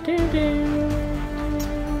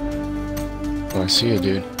 Oh, I see you,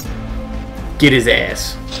 dude. Get his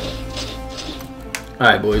ass.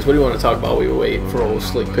 Alright, boys, what do you want to talk about? We were waiting for old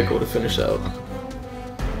Slick Pickle to finish out.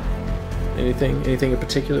 Anything in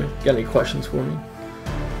particular? Got any questions for me?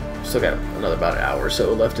 Still got another about an hour or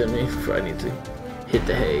so left in me before I need to hit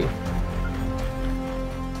the hay.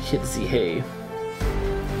 Hit the hay.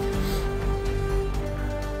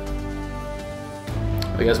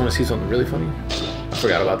 Oh, you guys want to see something really funny? I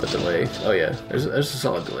forgot about the delay. Oh yeah, there's a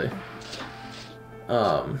solid delay.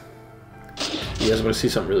 You guys want to see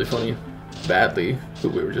something really funny? Badly, who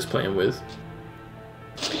we were just playing with.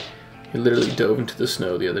 He literally dove into the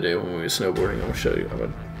snow the other day when we were snowboarding. I'm gonna show you.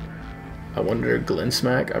 I wanted a Glen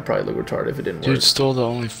smack. I'd probably look retarded if it didn't work. Dude stole the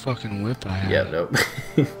only fucking whip I had. Yeah, nope.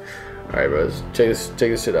 Alright, bros. Check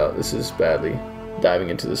this shit out. This is Badly diving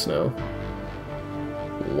into the snow.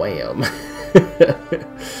 Wham.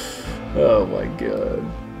 Oh my god.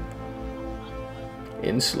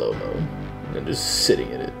 In slow-mo. And then just sitting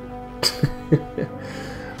in it.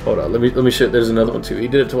 Hold on, let me show. There's another one too. He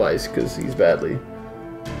did it twice because he's Badly.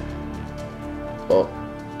 Oh,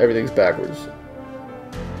 everything's backwards.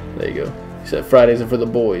 There you go. He said Fridays are for the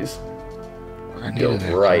boys. Go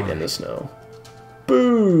right in the snow.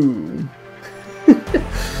 Boom!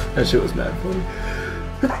 That shit was mad funny.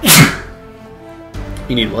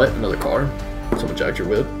 You need what? Another car? Someone jacked your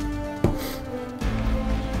whip?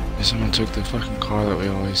 Someone took the fucking car that we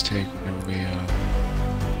always take whenever we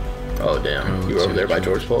Oh damn, you were over there by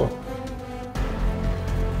George Paul?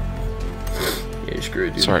 Yeah, you're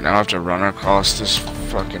screwed, dude. Sorry, now I have to run across this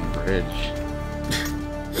fucking bridge.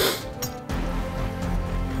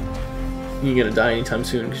 You ain't gonna die anytime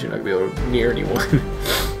soon because you're not gonna be able to near anyone.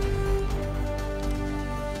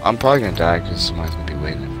 I'm probably gonna die because somebody's gonna be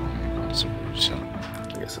waiting for me across the bridge, so... I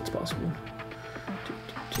guess that's possible.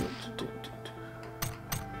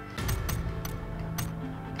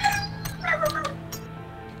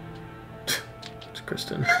 It's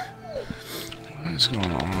Kristen. What is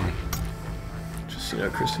going on? Just,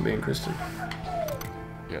 Kristen being Kristen.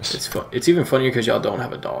 Yes. It's fun. It's even funnier because y'all don't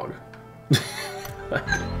have a dog.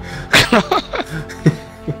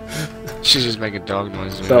 She's just making dog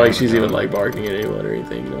noises. It's not like she's even like barking at anyone or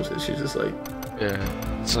anything, you know what I'm saying? She's just like...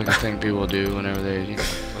 Yeah, it's like a thing people do whenever they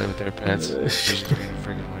play with their pets. She's just being a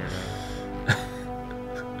freaking weirdo.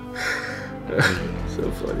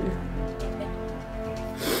 So funny.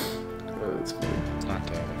 Oh, that's funny. It's not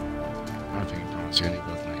David. I don't think you pronounce any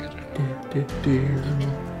both names right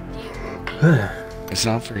now. It's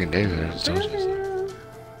not freaking David, I just told you.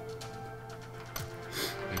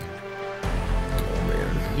 Oh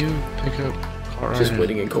man. You pick up car Just ride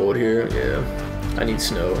waiting in cold here, yeah. I need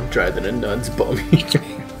snow. Driving in nuts, bummy.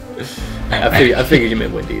 I figured you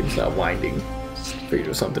meant windy. It's not winding. Figured it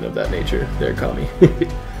was something of that nature. There, caught me.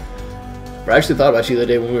 I actually thought about you the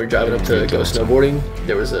other day when we were driving up to go snowboarding.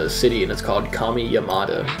 There was a city and it's called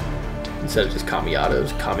Kamiyamada. Instead of just Kamiyata, it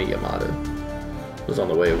was Kamiyamada. It was on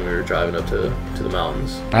the way when we were driving up to the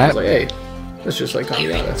mountains. I was like, hey, that's just like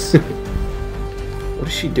Kamiyata. What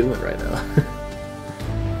is she doing right now?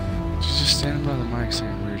 She's just standing by the mic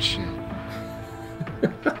saying weird shit.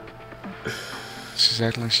 She's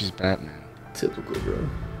acting like she's Batman. Typical, bro.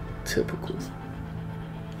 Typical.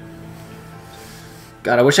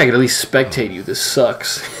 God, I wish I could at least spectate you. This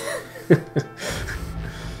sucks.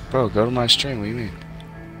 Bro, go to my stream. What do you mean?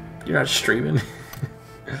 You're not streaming.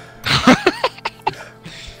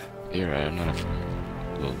 You're right. I'm not a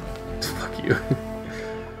fucking little... Fuck you.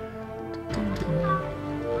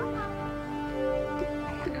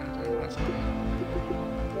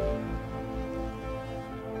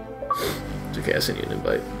 It's okay, I sent you an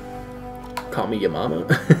invite. Call me your mama.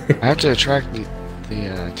 I have to attract the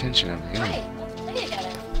attention of the game.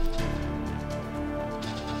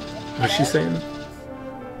 What's she saying?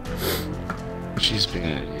 She's being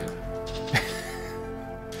an idiot.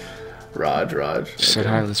 Raj. She said,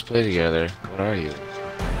 hi, let's play together. What are you?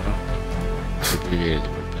 Abbreviated the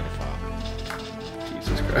word pedophile.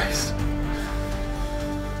 Jesus Christ.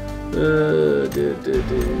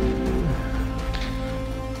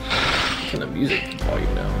 What kind of music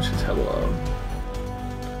volume now? It's just hella loud.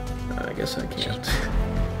 I guess I can't.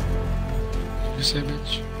 Did you say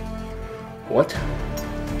bitch? What?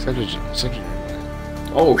 Said you.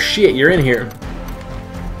 Oh shit, you're in here.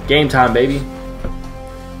 Game time, baby.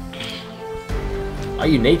 Are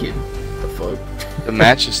you naked? The fuck? The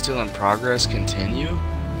match is still in progress. Continue?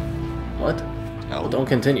 What? No. Well, don't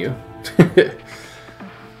continue.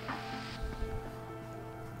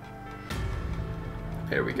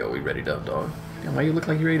 There we go, we ready up, dog. Damn, why you look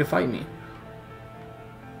like you're ready to fight me?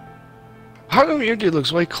 How come your dude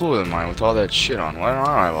looks way cooler than mine with all that shit on? Why don't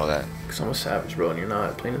I have all that? Because I'm a savage, bro, and you're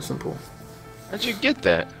not. Plain and simple. How'd you get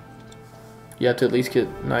that? You have to at least get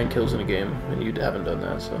 9 kills in a game, and you haven't done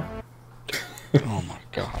that, so. Oh my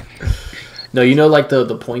god. No, you know, like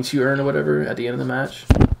the points you earn or whatever at the end of the match?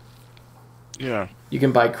 Yeah. You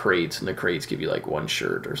can buy crates, and the crates give you like 1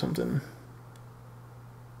 shirt or something.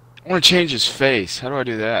 I want to change his face. How do I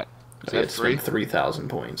do that? Is that It's free? 3,000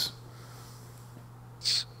 points.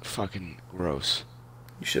 It's fucking gross.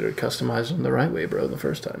 You should have customized them the right way, bro, the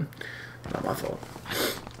first time. Not my fault.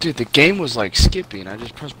 Dude, the game was like skipping. I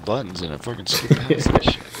just pressed buttons and it fucking skipped past that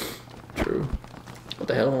shit. True. What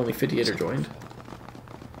the hell? Only 58 are joined?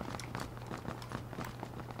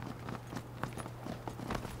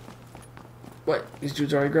 What? These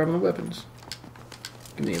dudes are already grabbing the weapons.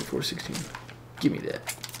 Give me the M416. Give me that.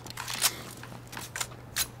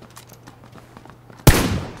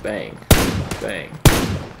 Bang. Bang.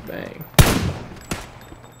 Bang.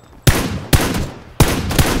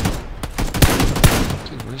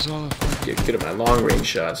 Dude, where's all the fucking... Get at my long range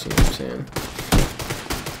shots, you know what I'm saying?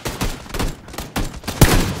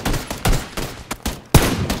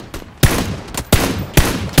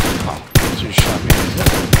 Oh, dude shot me in the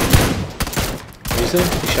hip. What did you say?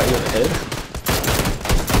 He shot you in the head?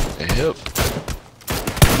 The hip.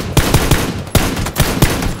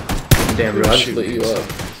 Damn, bro, I just Shoot lit me. you up.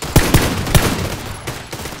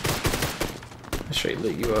 I straight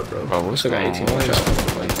lit you up, bro. Bro, what's Still got going 18 more on? shots.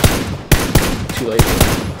 Like, too late.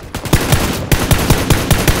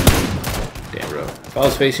 Damn, bro. If I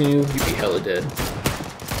was facing you, you'd be hella dead.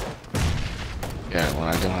 Yeah, when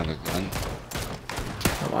I don't have a gun.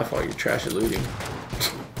 Not my fault, you're trash at looting.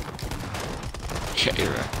 Yeah,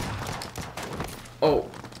 you're right. Oh,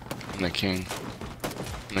 I'm the king.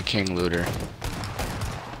 I'm the king looter.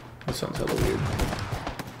 that sounds hella weird. I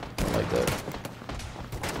don't like that.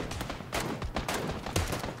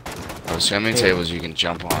 Oh, so how many tables you can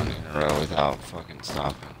jump on in a row without fucking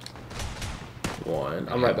stopping? 1.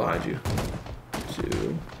 I'm right behind you.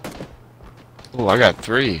 2. Oh, I got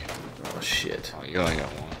 3. Oh, shit. Oh, you only got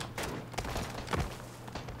 1.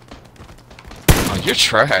 Oh, you're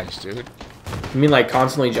trash, dude. You mean like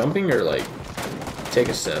constantly jumping or like take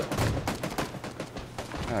a step?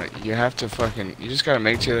 You have to fucking. You just gotta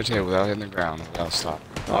make it to the table without hitting the ground, without stopping.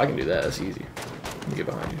 Oh, I can do that. That's easy. Let me get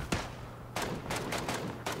behind you.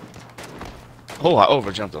 Oh, I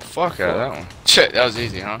overjumped the fuck out of that one. Shit, that was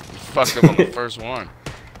easy, huh? You fucked up on the first one.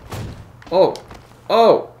 Oh!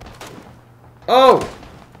 Oh! Oh!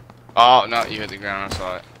 Oh, no, you hit the ground. I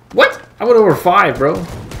saw it. What? I went over 5, bro.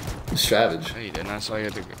 You savage. No, you didn't. I saw you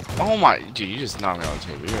hit the ground. Oh my. Dude, you just knocked me on the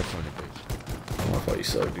table. You're a fucking bitch. Oh, I thought you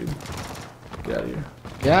sucked, dude. Get out of here.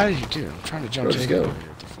 Get out of here, dude. I'm trying to jump Bro, just table go. over here.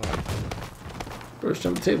 What the fuck? Bro, just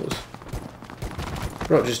jump the tables.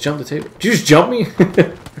 Bro, just jump the table. Did you just jump me?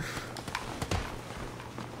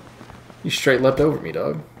 You straight leapt over me,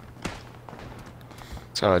 dog.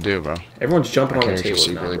 That's how I do, bro. Everyone's jumping My on the character's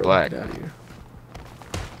table now, secretly bro. black. Get out of here.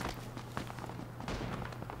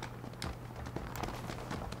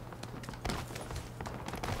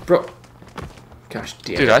 Bro. Gosh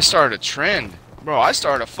damn Dude, it. I started a trend. Bro, I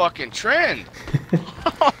started a fucking trend.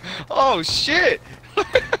 Oh, shit. Yo. I'm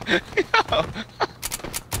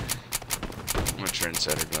a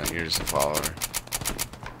trendsetter, Glenn. You're just a follower.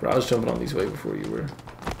 Bro, I was jumping on these way before you were.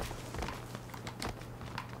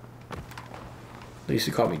 They used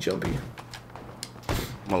to call me Jumpy.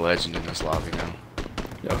 I'm a legend in this lobby now.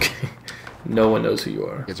 Okay. No one knows who you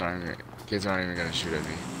are. Kids aren't even gonna shoot at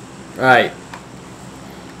me. Alright.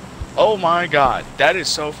 Oh my god, that is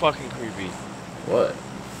so fucking creepy. What?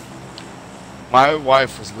 My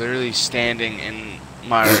wife was literally standing in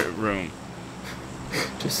my room.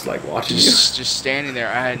 Just like watching you? Just standing there.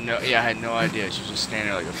 I had no idea. She was just standing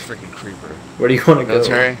there like a freaking creeper. Where do you want to go?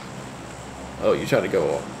 Military? Oh, you try to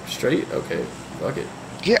go straight? Okay. Fuck it.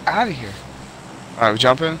 Get out of here. Alright, we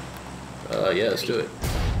jump in? Yeah, let's do it.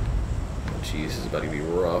 Jeez, this is about to be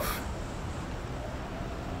rough.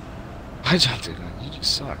 I jumped in. You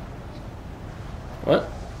just suck. What?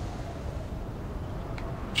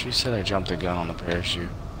 She said I jumped the gun on the parachute.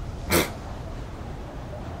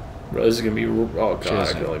 Bro, this is gonna be. Oh god, I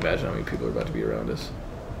Cheers, can only imagine how many people are about to be around us.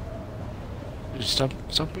 Dude,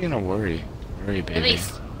 stop being a worry. Worry, baby.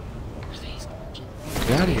 Release.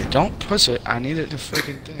 Get out of here. Don't push it. I needed the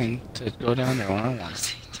freaking thing to go down there when I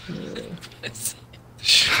want.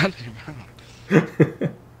 Shut your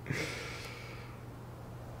mouth.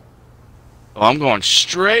 Oh, I'm going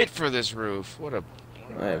straight for this roof. What a...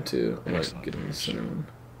 I am too. I'm Excellent. like getting the cinnamon.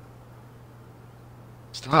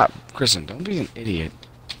 Stop. Kristen, don't be an idiot.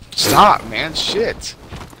 Stop, man. Shit.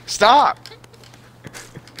 Stop.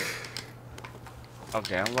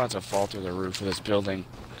 Okay, I'm about to fall through the roof of this building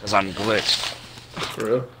because I'm glitched. For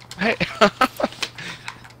real? Hey. What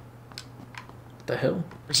the hell?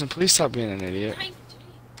 Kristen, please stop being an idiot.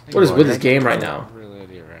 What is Boy, with this you're game a right now? real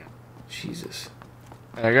idiot, right? Jesus.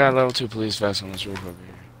 Hey, I got a level 2 police vest on this roof over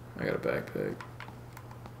here. I got a backpack.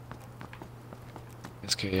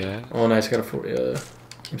 SKS. Oh, nice. I got a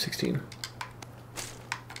M16.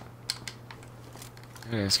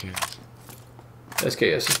 I got SKS.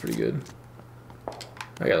 SKS is pretty good.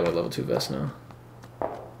 I got a level 2 vest now.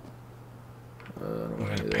 I don't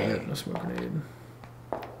want any of that. No smoke grenade.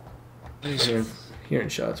 Hearing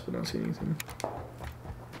shots, but not seeing anything.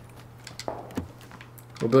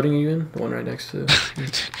 What building are you in? The one right next to.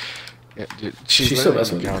 Yeah, dude, she's still literally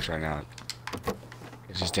messing on the with couch right now.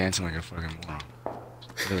 She's dancing like a fucking moron.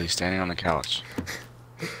 Literally standing on the couch.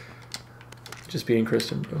 Just being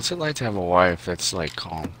Kristen, bro. What's it like to have a wife that's like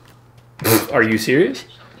calm? Are you serious?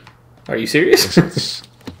 Are you serious?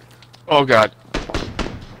 Oh god.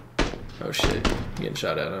 Oh shit. You getting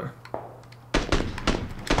shot at, huh?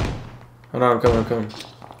 Hold on, I'm coming.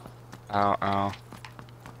 Ow, ow.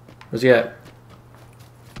 Where's he at?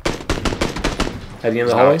 At the end of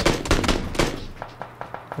the hallway?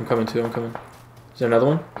 I'm coming too, I'm coming. Is there another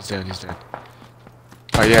one? He's dead, he's dead.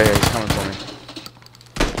 Oh yeah, he's coming for me.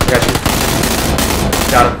 I got you.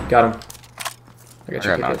 Got him. I got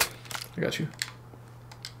you. I got knocked. I got you.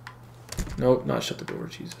 Nope, not shut the door,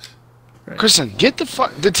 Jesus. Right. Kristen, get the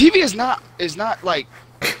fuck. The TV is not like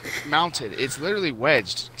mounted. It's literally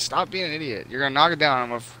wedged. Stop being an idiot. You're gonna knock it down. I'm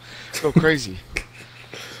gonna go crazy.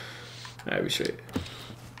 Alright, we straight.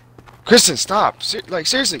 Kristen, stop.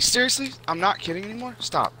 Seriously. I'm not kidding anymore.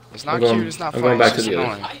 Stop. It's not cute. It's not I'm funny. going back It's to just the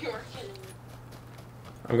other. annoying.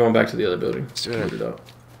 I'm going back to the other building. Let's do it. Cleared it out.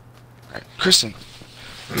 Alright, Kristen,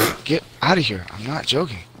 get out of here. I'm not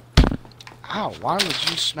joking. Ow, why would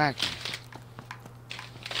you smack me?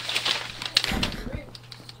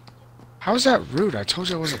 How is that rude? I told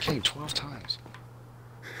you I wasn't king 12 times.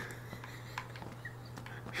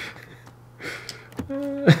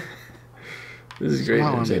 This is great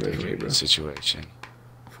Somehow I'm entertainment in for me, a bro. situation.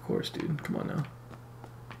 Of course, dude. Come on now.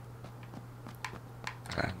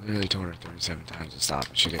 literally told her 37 times to stop,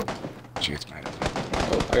 and she didn't. She gets mad at me.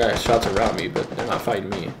 Oh, I got shots around me, but they're not fighting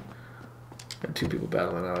me. Got two people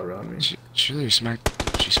battling out around me. She literally smacked.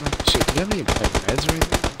 She smacked the shit. Do you have any meds or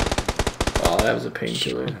anything? Oh, that was a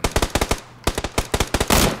painkiller. No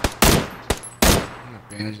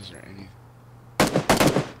bandages or anything.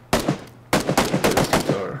 These dudes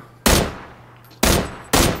are.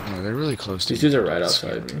 No, they're really close to These me. dudes are right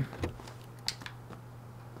outside me.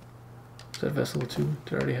 Is that vessel 2?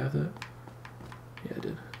 Did I already have that? Yeah, I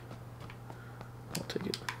did. I'll take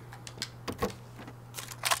it.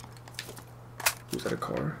 Was that a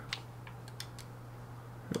car?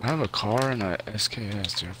 I have a car and a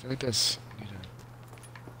SKS, dude. I feel like that's an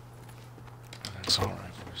assault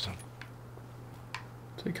rifle or something.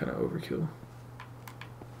 It's like kind of overkill.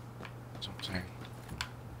 That's what I'm saying.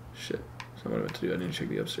 Shit. So what I meant to do, I need to check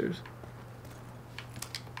the upstairs.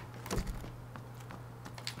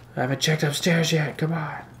 I haven't checked upstairs yet, come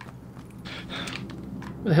on.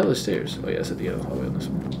 Where the hell is stairs? Oh yeah, it's at the end of the hallway on this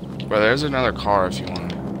one. Bro, there's another car if you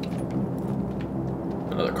want it.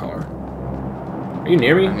 Another car. Are you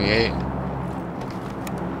near me? 98.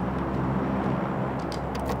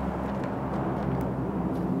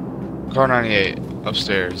 Car 98,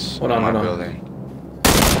 upstairs. Hold on, in my hold on. building.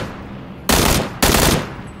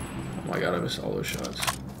 Oh my god, I missed all those shots.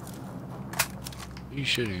 You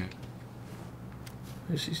shooting it?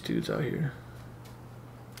 There's these dudes out here.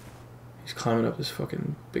 He's climbing up this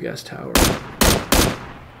fucking big ass tower.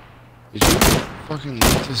 Did you fucking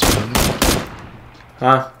leave this building?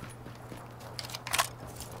 Huh?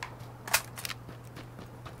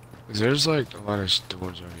 Cause there's like a lot of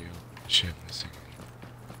doors over you. Shit missing.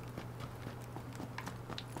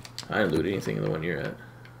 I didn't loot anything in the one you're at.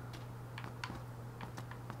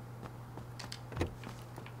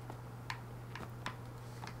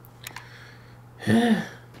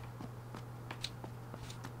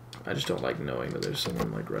 I just don't like knowing that there's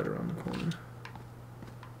someone like right around the corner.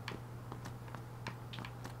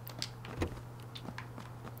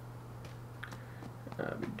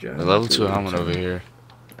 The level 2 helmet over here.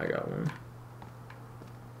 I got one.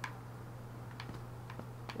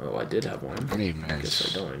 Oh, I did have one. I need I guess I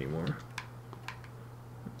meds. don't anymore.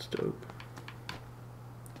 That's dope.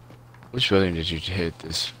 Which building did you hit?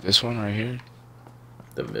 This one right here?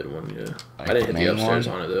 The mid one, yeah. Like I didn't hit the main upstairs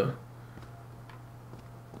one? on it though.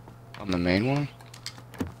 On the main one?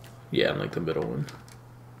 Yeah, on like the middle one.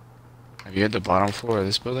 Have you hit the bottom floor of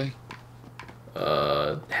this building?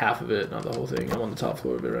 Half of it, not the whole thing. I'm on the top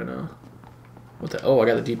floor of it right now. What the? Oh, I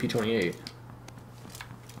got the DP-28.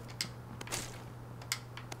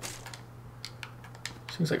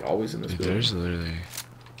 Seems like always in this Dude, building. there's literally...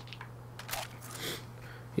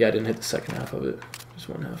 Yeah, I didn't hit the second half of it. Just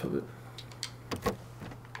one half of it.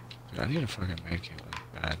 Dude, I need a fucking medkit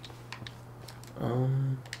like bad.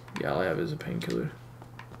 Yeah, all I have is a painkiller.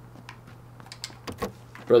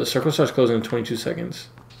 Bro, the circle starts closing in 22 seconds.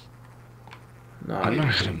 Nah, I'm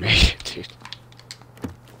not gonna make it, dude.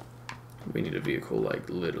 We need a vehicle, like,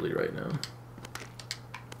 literally right now.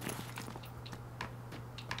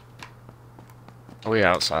 Are we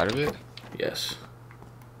outside of it? Yes.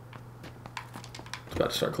 It's about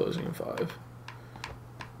to start closing in 5.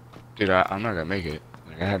 Dude, I'm not gonna make it.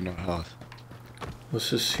 Like, I have no health. Let's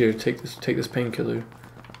just, here, take this painkiller.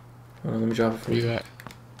 Hold on, let me drop it for Where you. you at?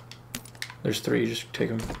 There's 3, just take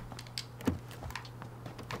them.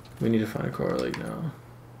 We need to find a car, like, now.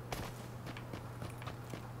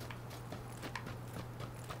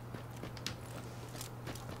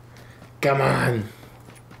 Come on!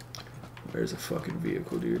 Where's a fucking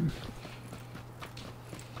vehicle, dude?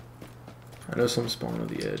 I know some spawn on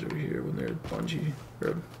the edge over here when they're bungee,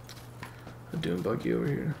 or a dune buggy over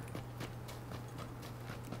here.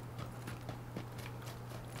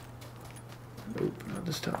 Nope, not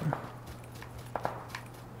this time.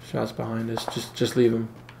 Shots behind us. Just leave him.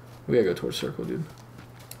 We gotta go towards circle, dude.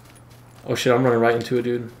 Oh shit, I'm running right into it,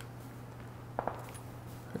 dude. I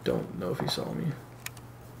don't know if he saw me.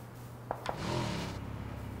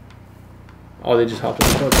 Oh, they just hopped on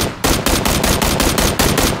the buggy.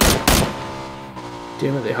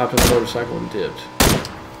 Damn it, they hopped on the motorcycle and dipped.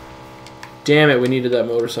 Damn it, we needed that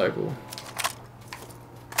motorcycle.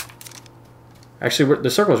 Actually,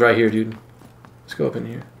 the circle's right here, dude. Let's go up in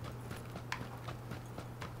here.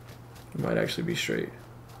 It might actually be straight.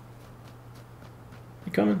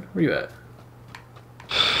 You coming? Where you at?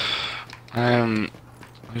 I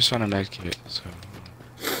just on a med kit, so...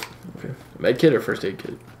 Okay. Med kit or first aid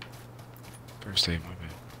kit? First aid, my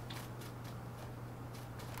bad.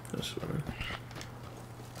 That's what I mean.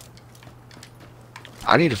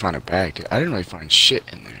 I need to find a bag, dude. I didn't really find shit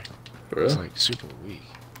in there. For real? It's like super weak.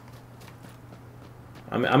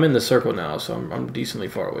 I'm in the circle now, so I'm decently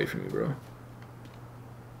far away from you, bro.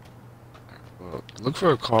 Well, look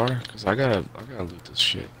for a car, cause I gotta loot this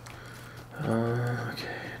shit. Okay.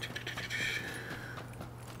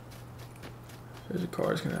 There's a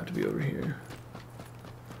car. It's gonna have to be over here.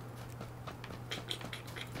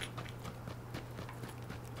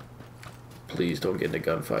 Please don't get in a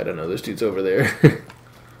gunfight. I know this dude's over there.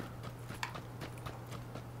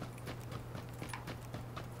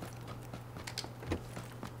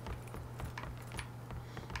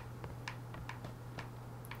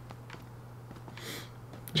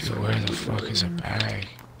 Dude, where the fuck is a bag?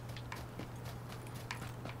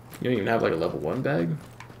 You don't even have like a level 1 bag?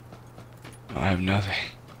 I have nothing.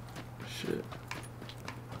 Shit.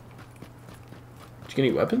 Did you get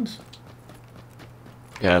any weapons?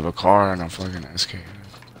 Yeah, I have a car and a fucking SK.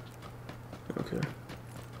 Okay.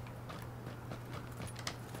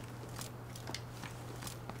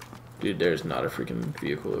 Dude, there's not a freaking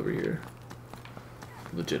vehicle over here.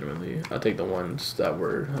 Legitimately. I'll take the ones that have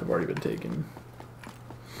already been taken.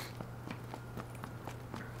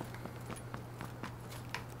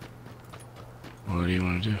 What do you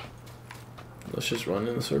want to do? Let's just run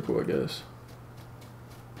in the circle, I guess.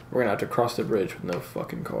 We're gonna have to cross the bridge with no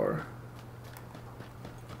fucking car.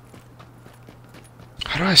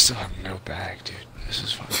 How do I still have no bag, dude? This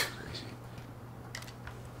is fucking crazy.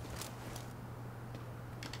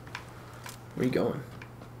 Where you going?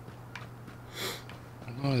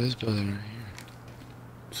 I'm going to this building right here.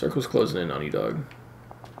 Circle's closing in on you, dog.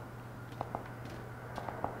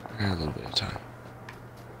 I got a little bit of time.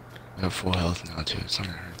 I have full health now, too. It's not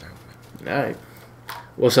gonna hurt that much. Alright.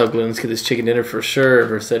 What's up, Glenn? Let's get this chicken dinner for sure.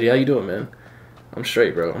 Versetti, how you doing, man? I'm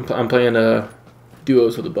straight, bro. I'm playing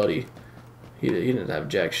duos with a buddy. He didn't have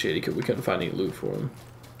jack shit. We couldn't find any loot for him.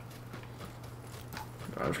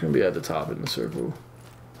 I'm just gonna be at the top in the circle,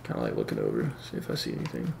 kind of like looking over, see if I see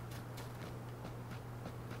anything.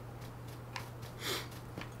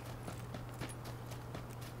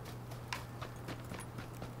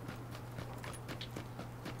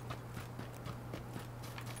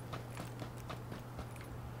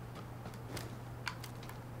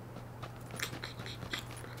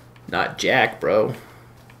 Not jack, bro.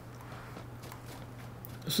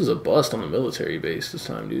 This is a bust on the military base this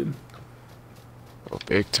time, dude. Oh,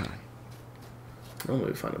 big time.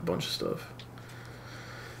 Normally we find a bunch of stuff.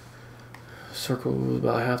 Circle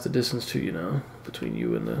about half the distance to you now, between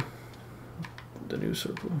you and the new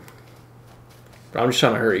circle. But I'm just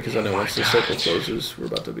trying to hurry because I know once the circle closes, we're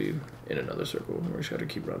about to be in another circle. We're just got to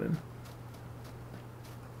keep running.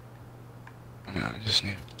 No, I just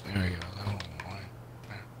need. There we go. Level 1.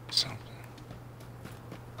 Something.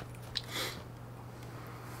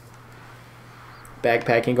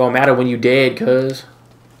 Backpack ain't gonna matter when you dead, cuz.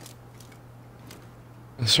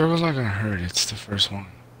 The circle's not gonna hurt. It's the first one.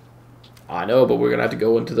 I know, but we're gonna have to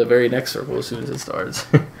go into the very next circle as soon as it starts.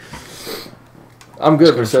 I'm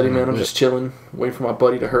good, Versetti, man. I'm just chilling, waiting for my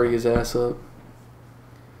buddy to hurry his ass up.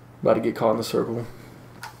 About to get caught in the circle.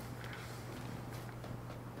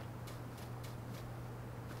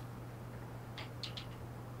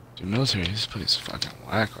 The military, this place is fucking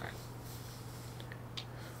whack.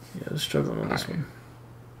 Yeah, I was struggling on this one.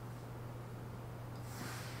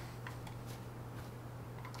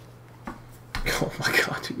 Oh my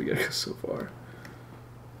god, dude, we gotta go so far.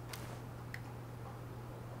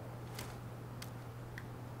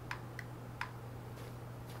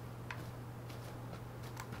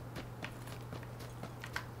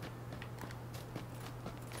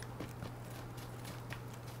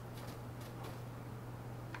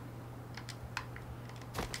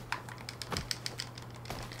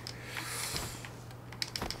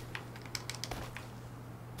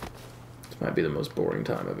 Might be the most boring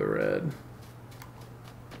time I've ever had.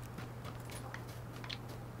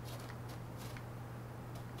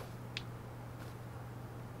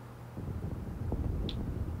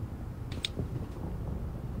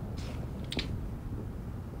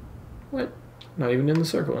 What? Not even in the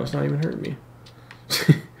circle, and it's not even hurting me.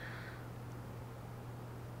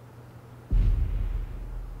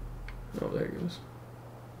 Oh, there it goes.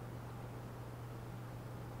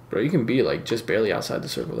 Bro, you can be like just barely outside the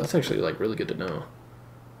circle. That's actually like really good to know.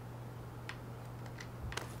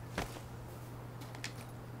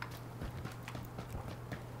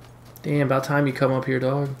 Damn, about time you come up here,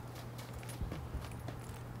 dog.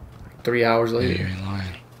 3 hours later. Yeah, you're in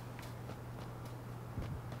line.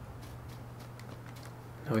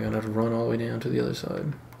 Now we're gonna have to run all the way down to the other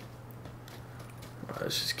side. Alright,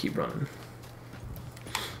 let's just keep running.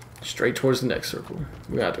 Straight towards the next circle.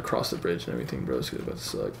 We're gonna have to cross the bridge and everything, bro. It's about to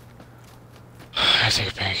suck. I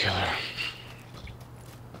take a painkiller.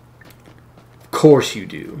 course you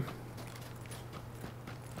do.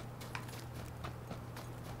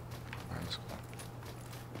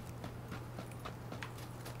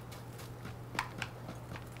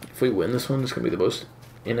 If we win this one, it's going to be the most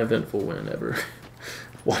uneventful win ever.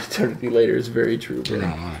 One eternity later is very true, bro.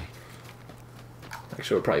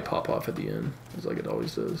 Actually, it'll probably pop off at the end, just like it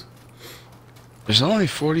always does. There's only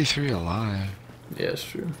 43 alive. Yeah, it's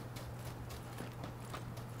true.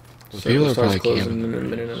 People Circle are starts probably closing camping in the a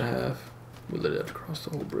minute bridge. and a half. We literally have to cross the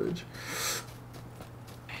whole bridge.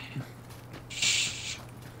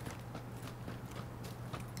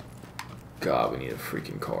 God, we need a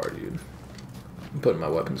freaking car, dude. I'm putting my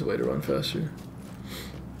weapons away to run faster.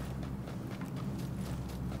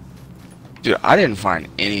 Dude, I didn't find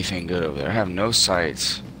anything good over there. I have no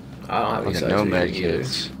sights. I don't have any Fucking sights no or med anything either.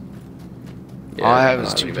 kits. Yeah, All I have don't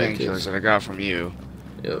is 2 any med painkillers kits. that I got from you.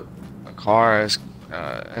 Yep. A car,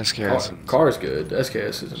 SKS. and Car's good.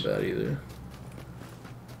 SKS isn't bad either.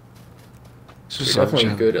 it's We're just definitely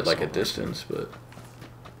like good at like a distance, but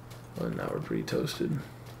well, now we're pretty toasted.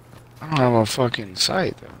 I don't have a fucking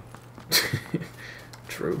sight though.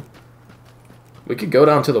 True. We could go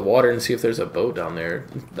down to the water and see if there's a boat down there.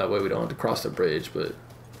 That way we don't have to cross the bridge, but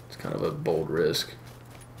it's kind of a bold risk.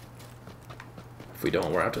 If we don't,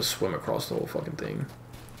 we're going to have to swim across the whole fucking thing.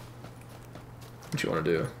 What you want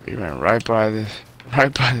to do? We ran right by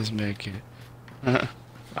this med kit.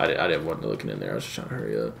 I didn't want to looking in there. I was just trying to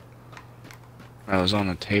hurry up. I was on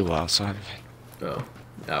the table outside of it. Oh,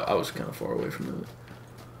 I was kind of far away from it.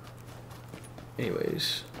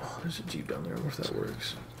 Anyways, oh, there's a Jeep down there. I wonder if that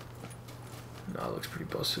works. Nah, it looks pretty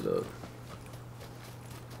busted up.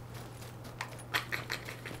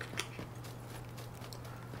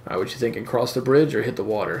 Alright, what you thinking? Cross the bridge or hit the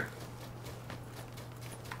water?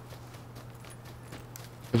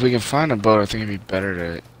 If we can find a boat, I think it'd be better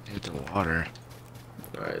to hit the water.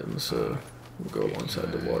 Alright, let's we'll go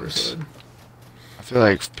alongside the water side. I feel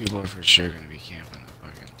like people are for sure gonna be camping the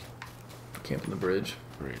fucking Camping the bridge.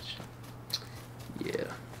 bridge.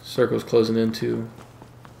 Yeah. Circle's closing in too.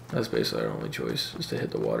 That's basically our only choice, is to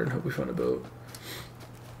hit the water and hope we find a boat.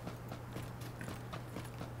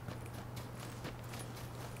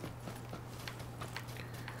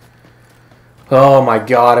 Oh my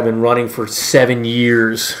god, I've been running for 7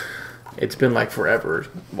 years. It's been like forever.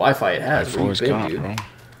 Wi-Fi it has. Where you Forrest been, Gump, dude? bro.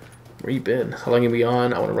 Where you been? How long you be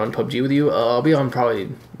on? I want to run PUBG with you. I'll be on probably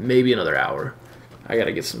maybe another hour. I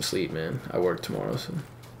gotta get some sleep, man. I work tomorrow, so.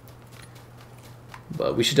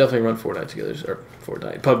 But we should definitely run Fortnite together, or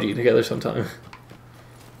Fortnite, PUBG together sometime.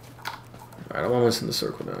 Alright, I'm almost in the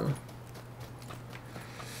circle now.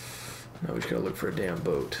 Now we just gotta look for a damn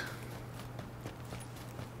boat.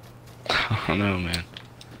 I don't know, man.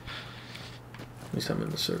 At least I'm in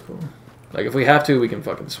the circle. Like, if we have to, we can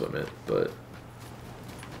fucking swim it, but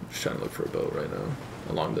I'm just trying to look for a boat right now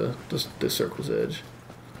along the circle's edge.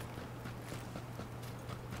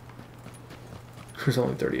 There's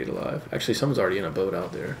only 38 alive. Actually, someone's already in a boat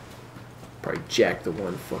out there. Probably jacked the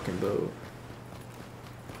one fucking boat.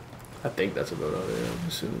 I think that's a boat out there, I'm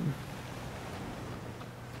assuming.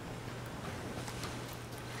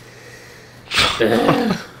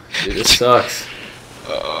 Dude, this sucks.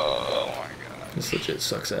 Oh my god. This legit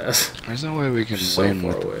sucks ass. There's no way we can So win far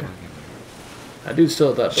with the away. fucking- That dude's still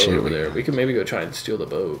at that boat Shit, over we there. got We can maybe go try and steal the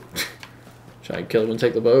boat. Try and kill him and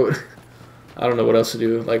take the boat. I don't know what else to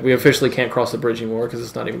do. Like, we officially can't cross the bridge anymore because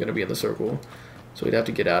it's not even going to be in the circle. So we'd have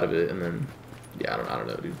to get out of it and then... Yeah, I don't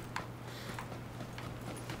know, dude.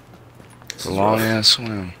 It's a long ass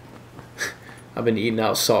swim. I've been eating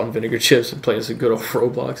out salt and vinegar chips and playing some good old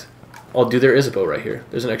Roblox. Oh, dude, there is a boat right here.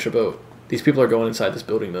 There's an extra boat. These people are going inside this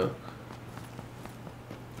building, though.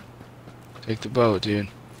 Take the boat, dude.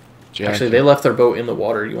 Jack Actually, it. they left their boat in the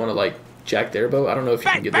water. You want to, like, jack their boat? I don't know if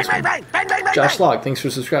you can get this one. Josh Locke, thanks for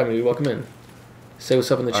subscribing, dude. Welcome in. Say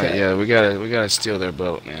what's up in the chat. Yeah, we gotta steal their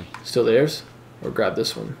boat, man. Still theirs? Or grab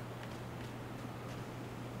this one?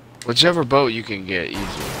 Whichever boat you can get, easy.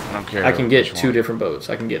 I don't care. I can get which two one. different boats.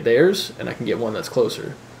 I can get theirs, and I can get one that's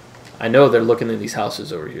closer. I know they're looking in these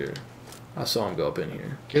houses over here. I saw them go up in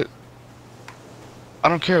here. I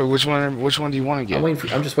don't care which one. Which one do you want to get?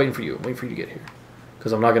 I'm just waiting for you. I'm waiting for you to get here.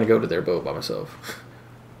 Because I'm not going to go to their boat by myself.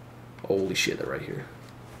 Holy shit, they're right here.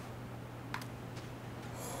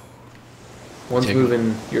 One's Take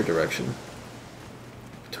moving your direction.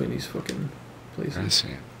 Between these fucking I places. see.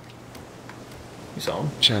 You saw him?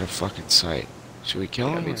 Just had a fucking sight. Should we kill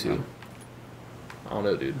Yeah, him? me or too. no? I don't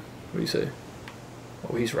know, dude. What do you say?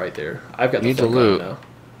 Oh, he's right there. I've got Need the to fuck on loot. now.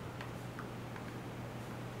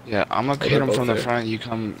 Yeah, I'm gonna Oh, hit they're him both from the there. front. You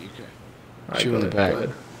come. You can Alright, shoot go in the ahead, back. go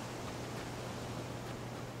ahead.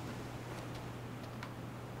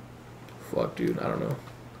 Fuck, dude. I don't know.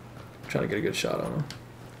 I'm trying to get a good shot on him.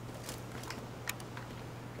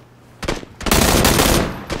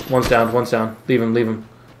 One's down. One's down. Leave him. Leave him.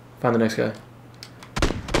 Find the next guy.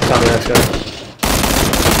 Find the next guy.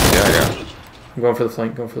 Yeah, I got him. I'm going for the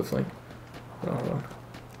flank. Going for the flank. Hold on.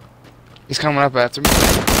 He's coming up after me.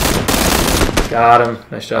 Got him.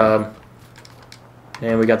 Nice job.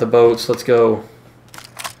 And we got the boats. Let's go.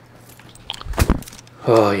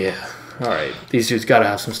 Oh, yeah. Alright. These dudes gotta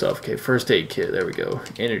have some stuff. Okay, first aid kit. There we go.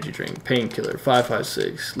 Energy drink. Painkiller.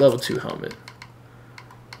 5.56. Level 2 helmet.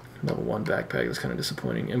 Level 1 backpack. That's kind of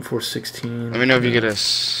disappointing. M416. Let me know if you get a...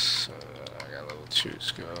 I got level 2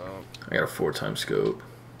 scope. I got a 4x scope.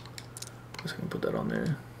 Guess I can put that on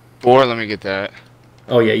there. 4, let me get that.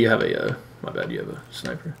 Oh, yeah, you have a... my bad, you have a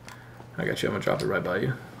sniper. I got you. I'm gonna drop it right by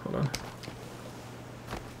you. Hold on.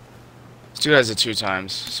 This dude has it 2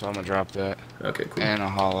 times, so I'm gonna drop that. Okay, cool. And a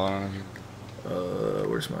hollow.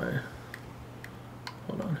 Where's my...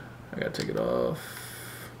 Hold on. I gotta take it off.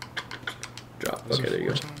 Drop. Okay, there you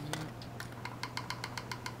go.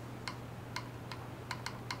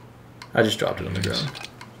 I just dropped it on the ground.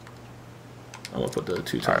 I'm gonna put the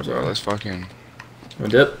 2 times Alright, bro, on. let's fucking...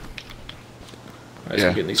 Wanna dip? Alright, so Yeah,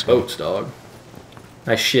 I'm getting these let's go. boats, dog.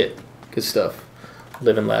 Nice shit. Good stuff.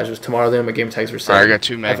 Living Lazarus. Tomorrow, then, my game tags were set. Alright, I got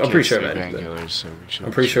 2 med I'm pretty kits, sure, 3 man. painkillers, so we should...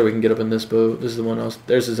 I'm pretty sure we can get up in this boat. This is the one else.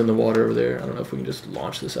 Theirs is in the water over there. I don't know if we can just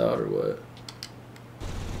launch this out or what.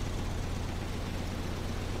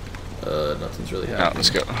 Nothing's really No, happening. let's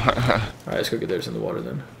go. Alright, let's go get theirs in the water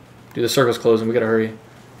then. Dude, the circle's closing. We gotta hurry.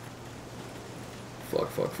 Fuck.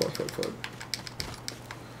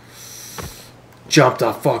 Jump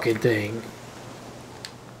the fucking thing.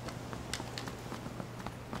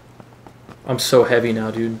 I'm so heavy now,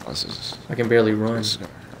 dude. I can barely run.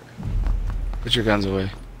 Put your guns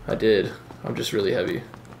away. I did. I'm just really heavy.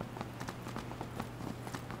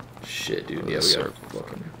 Shit, dude. Yeah, we gotta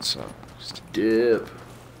fucking dip.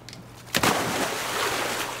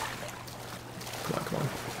 Come on.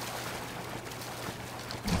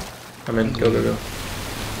 I'm in. Go.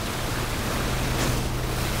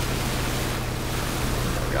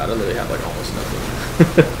 Oh God, I literally have like almost nothing.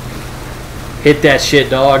 Hit that shit,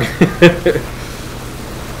 dog.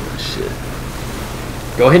 Shit.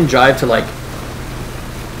 Go ahead and drive to like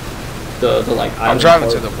the like. I'm driving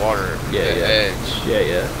to the water. Yeah. Edge.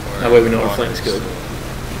 Yeah. That way we know our flank's good.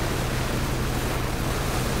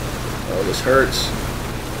 Oh, this hurts.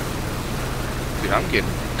 Dude, I'm getting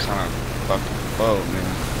kind of fucking low, man.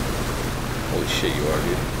 Holy shit, you are, dude.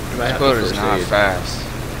 You might This have boat the is first not aid. fast.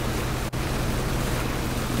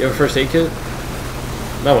 You have a first aid kit?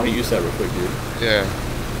 Might want to use that real quick, dude. Yeah. I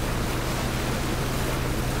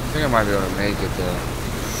think I might be able to make it though.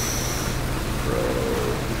 Bro.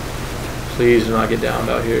 Please do not get downed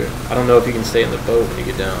out here. I don't know if you can stay in the boat when you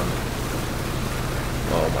get down.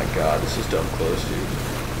 Oh my God, this is dumb close, dude.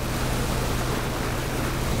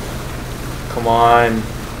 Come on.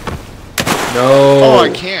 No. Oh, I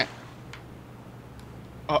can't.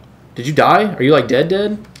 Did you die? Are you like dead?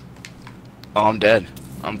 Oh, I'm dead.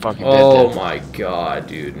 I'm fucking dead. Oh my God,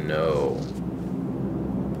 dude, no.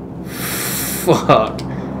 Fuck.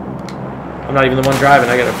 I'm not even the one driving.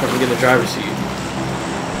 I gotta fucking get in the driver's seat.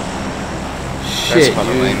 Shit, That's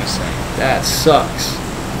fucking dude. lamest thing. That sucks.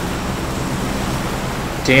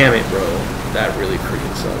 Damn it, bro. That really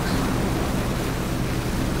freaking sucks.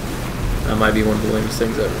 That might be one of the lamest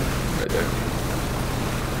things ever. Right there.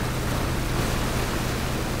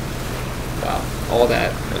 Wow. All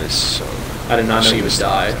that. That is so... I did not know he would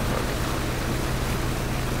die.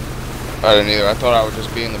 I didn't either. I thought I would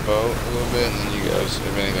just be in the boat a little bit, and then you guys,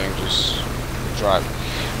 if anything, just drive.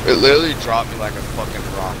 It literally dropped me like a fucking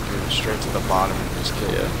rock, dude, straight to the bottom and just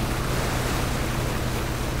killed me.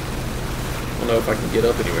 I don't know if I can get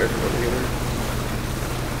up anywhere from over here.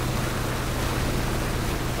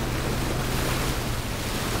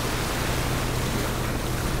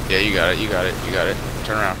 Yeah, you got it.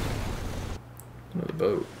 Turn around. Another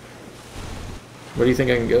boat. Where do you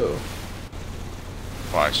think I can go?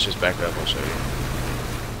 Watch, just back up, I'll show you.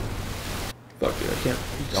 Fuck, dude, I can't.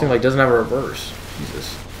 This thing like doesn't have a reverse.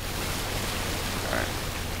 Jesus. Alright.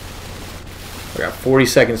 I got 40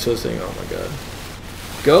 seconds to this thing. Oh my God.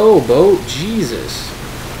 Go, boat. Jesus.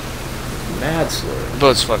 Mad slow. The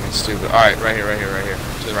boat's fucking stupid. Alright, right here.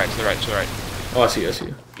 To the right. Oh, I see you. You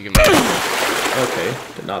can make it. Okay.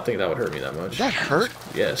 Did not think that would hurt me that much. Did that hurt?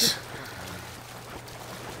 Yes.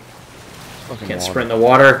 Fucking Can't water. sprint in the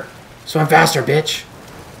water. So I'm faster, bitch.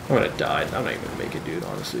 I'm gonna die. I'm not even gonna make it, dude,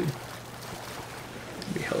 honestly.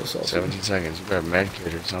 It'd be hella salty. 17 seconds. You got a med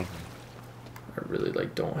kit or something. I really,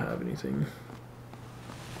 like, don't have anything.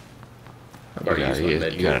 I'm You about to got use my med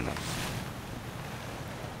it. You kit. got enough.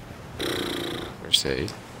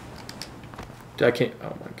 safe. Dude, I can't.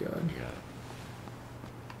 Oh my god. Yeah.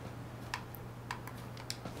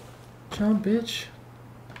 Jump, bitch.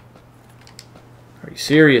 Are you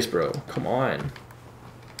serious, bro? Come on.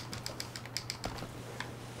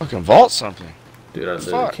 Fucking vault something. Dude, I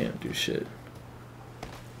literally Fuck. can't do shit.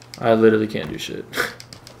 I literally can't do shit.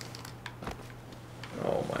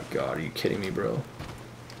 Oh my god, are you kidding me, bro?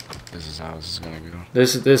 This is how this is gonna go.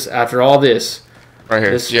 This after all this. Right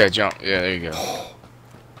here. This- Yeah, jump. Yeah, there you go.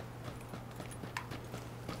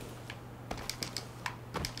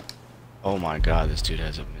 Oh my god, this dude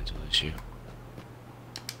has a mental issue.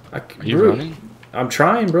 Are you Bro, running? I'm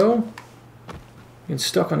trying, bro. Getting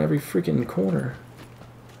stuck on every freaking corner.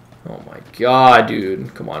 Oh my god,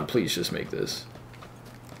 dude. Come on, please just make this.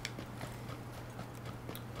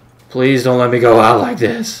 Please don't let me go out like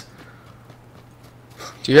this.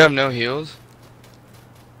 Do you have no heals?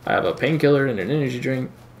 I have a painkiller and an energy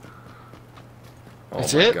drink. Oh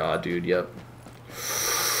That's my it? god, dude, yep.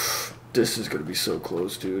 This is gonna be so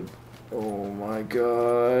close, dude. Oh my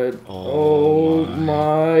god. Oh Oh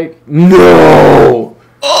my... No!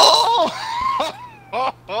 Oh!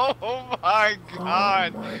 Oh my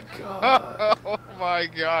god! Oh my god. Oh my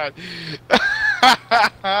god!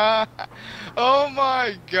 Oh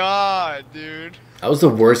my god, dude! That was the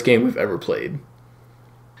worst game we've ever played.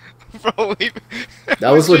 Bro,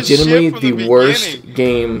 That was just shit legitimately from the worst beginning.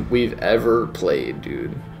 game we've ever played,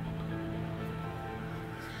 dude.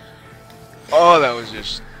 Oh, that was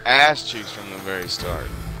just ass cheeks from the very start.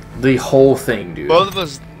 The whole thing, dude. Both of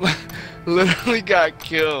us literally got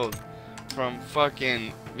killed from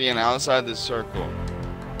fucking being outside the circle.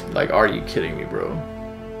 Like, are you kidding me, bro?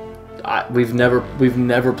 We've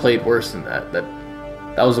never played worse than that.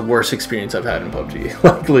 That was the worst experience I've had in PUBG.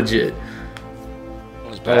 Like, legit. It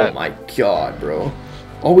was bad. Oh my god, bro.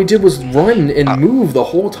 All we did was run and move the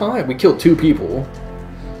whole time. We killed 2 people.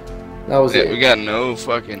 That was Yeah, it. we got no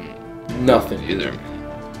fucking Nothing either.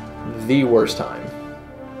 The worst time.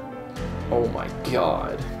 Oh my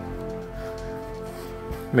god.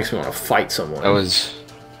 Makes me want to fight someone. That was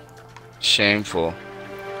shameful.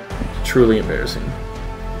 Truly embarrassing.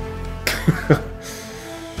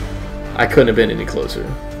 I couldn't have been any closer.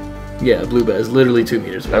 Yeah, Blue Bez, literally 2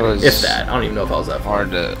 meters away. That was if that. I don't even know if I was that far.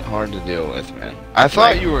 Hard to deal with, man. I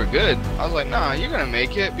thought Like- you were good. I was like, nah, you're gonna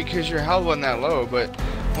make it because your health wasn't that low. But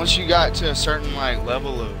once you got to a certain like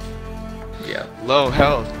level of Yeah. low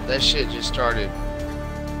health, that shit just started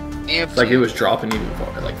It's empty. like it was dropping even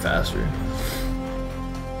far, like faster.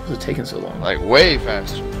 Why was it taking so long? like way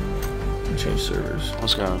faster. Change servers.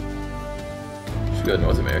 Let's go. Should go to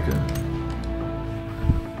North America.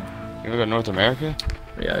 You wanna go to North America?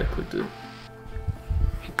 Yeah, I clicked it.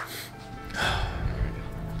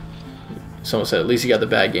 Someone said, at least you got the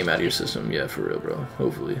bad game out of your system. Yeah, for real, bro.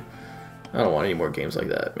 Hopefully. I don't want any more games like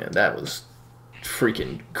that, man. That was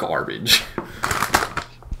freaking garbage.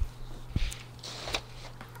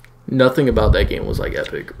 Nothing about that game was like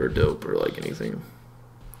epic or dope or like anything.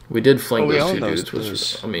 We did flank we those own 2 those- dudes, which those-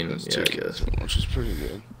 was, I mean, those yeah, I tickets, guess. which is pretty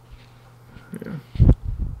good. Yeah.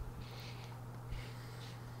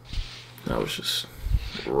 That was just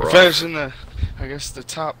rough. Finished in the, I guess the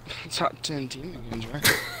top 10 team games,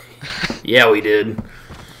 right? Yeah, we did.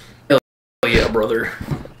 Hell yeah, brother.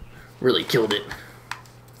 Really killed it.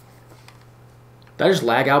 Did I just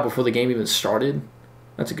lag out before the game even started?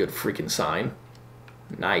 That's a good freaking sign.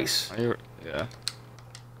 Nice. Yeah.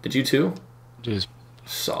 Did you too? Just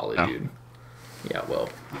Solid, No. dude. Yeah, well.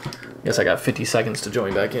 Guess I got 50 seconds to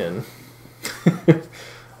join back in.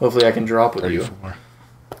 Hopefully I can drop with you. 34.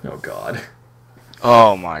 Oh, God.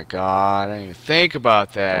 Oh my god, I didn't even think about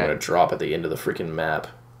I'm that. going to drop at the end of the freaking map.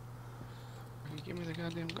 Give me the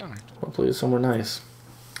goddamn gun. Hopefully it's somewhere nice.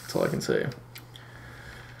 That's all I can say.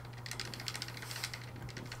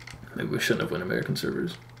 Maybe we shouldn't have went American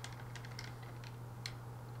servers.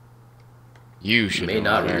 You should May know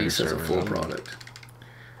not American release as a servers, full I don't know. product.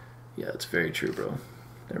 Yeah, it's very true, bro.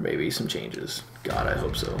 There may be some changes. God, I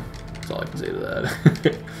hope so. That's all I can say to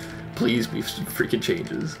that. Please be some freaking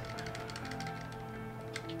changes.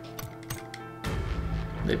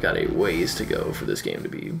 They've got a ways to go for this game to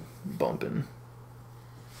be bumping.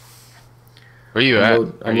 Where you at?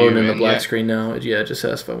 I'm loading in the black screen now. Yeah, it just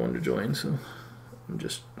asked if I wanted to join, so I'm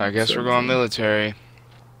just... I guess we're starting going to- military.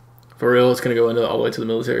 For real, it's going to go into all the way to the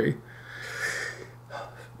military.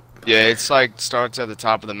 Yeah, it's like starts at the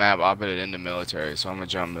top of the map, opposite it into military, so I'm gonna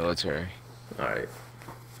jump military. Alright.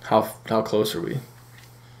 How close are we?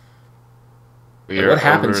 We're what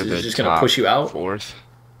happens? over Is it the just gonna top push you out? 4th.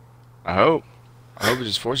 I hope it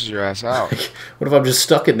just forces your ass out. What if I'm just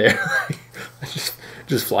stuck in there? I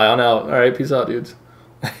just fly on out. Alright, peace out, dudes.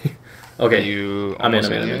 Okay. You I'm in.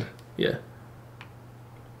 almost I'm in. yet? Yeah.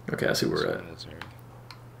 Okay, I see where we're at. Military.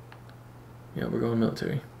 Yeah, we're going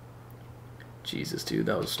military. Jesus, dude,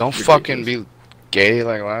 that was. Don't ridiculous. fucking be gay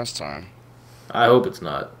like last time. I hope it's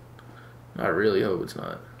not. I really hope it's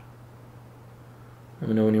not. Let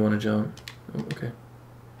me know when you want to jump. Oh, okay.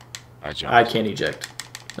 I can't eject.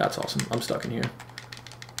 That's awesome. I'm stuck in here.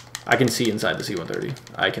 I can see inside the C-130.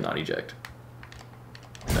 I cannot eject.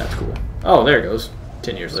 That's cool. Oh, there it goes.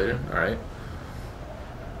 10 years later. Alright.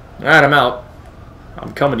 Alright, I'm out.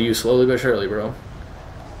 I'm coming to you slowly but surely, bro.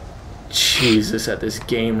 Jesus, at this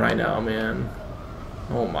game right now, man.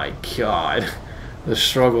 Oh my god. The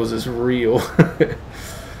struggles is real.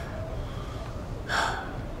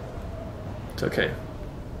 It's okay.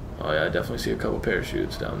 Oh yeah, I definitely see a couple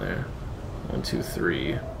parachutes down there. 1, 2,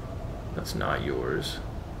 3. That's not yours.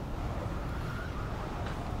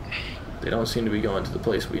 They don't seem to be going to the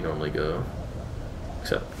place we normally go.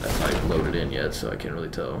 Except that's not even loaded in yet, so I can't really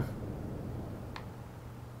tell.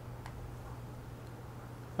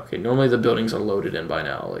 Okay, normally the buildings are loaded in by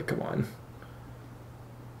now. Like, come on.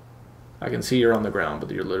 I can see you're on the ground,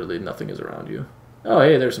 but you're literally nothing is around you. Oh,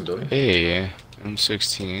 hey, there's some buildings. Hey,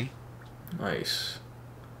 M16. Nice.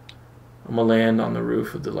 I'm gonna land on the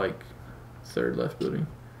roof of the, like, third left building.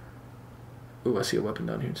 Ooh, I see a weapon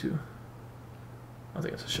down here, too. I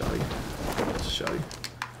think it's a shotty. It's a shotty.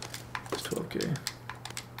 It's 12k.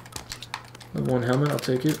 Level 1 helmet, I'll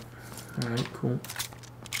take it. Alright, cool.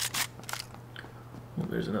 Oh,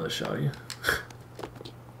 there's another shotty.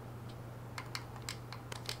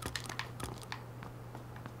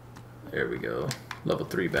 There we go. Level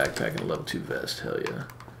 3 backpack and a level 2 vest. Hell yeah.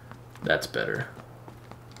 That's better.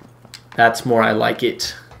 That's more I like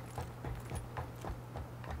it.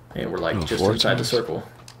 And we're like just inside the circle.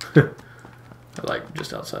 Like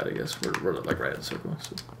just outside, I guess. We're like right at the circle.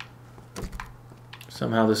 So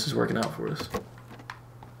somehow this is working out for us.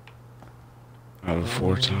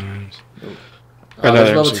 4 times. Nope. Oh, there's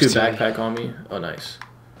a level 2 backpack on me. Oh, nice.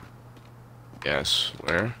 Yes.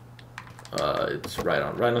 Where? It's right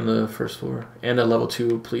on the first floor, and a level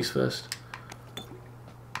 2 police vest.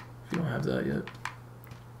 If you don't have that yet,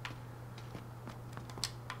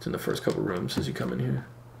 it's in the first couple rooms as you come in here.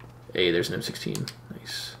 Hey, there's an M16.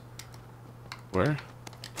 Nice. Where?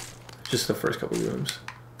 Just the first couple rooms.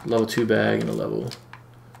 Level 2 bag and a level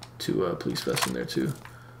 2 police vest in there too.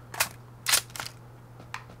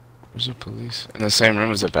 Where's the police? In the same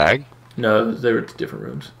room as the bag? No, they were different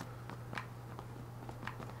rooms.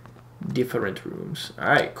 Different rooms.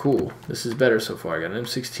 Alright, cool. This is better so far. I got an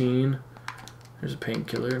M16. There's a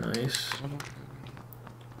painkiller. Nice.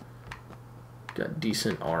 Got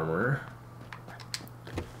decent armor.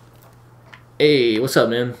 Hey, what's up,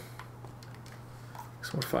 man?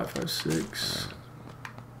 Some more 5.56.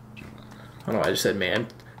 I don't know, I just said, man.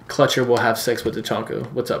 Clutcher will have sex with the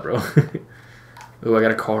Chonko. What's up, bro? Ooh, I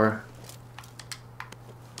got a car.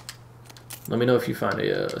 Let me know if you find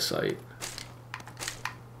a site.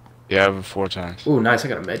 Yeah, I have it 4 times. Ooh, nice. I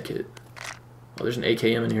got a med kit. Oh, there's an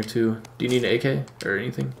AKM in here, too. Do you need an AK or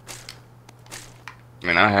anything? I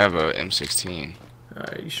mean, I have a M16.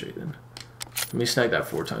 Alright, you straight then. Let me snag that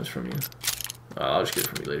 4 times from you. I'll just get it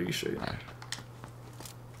from you later. You straight. Right.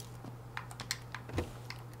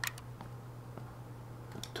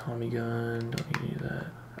 Tommy gun. Don't need any of that.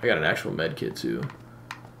 I got an actual med kit, too.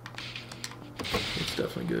 It's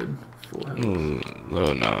definitely good. Full health. Ooh,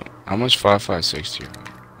 little note. How much 5.56 do you have?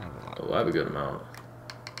 Oh, I have a good amount.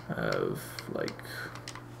 I have, like...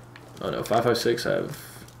 Oh, no. 5.56, I have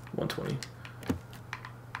 120.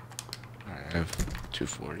 I have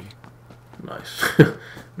 240. Nice.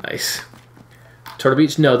 Nice. Turtle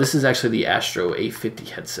Beach? No, this is actually the Astro A50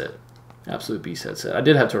 headset. Absolute Beast headset. I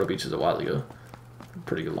did have Turtle Beaches a while ago. A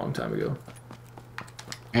pretty good long time ago.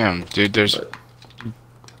 Damn, dude, there's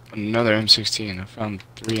another M16. I found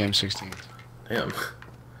 3 M16s. Damn.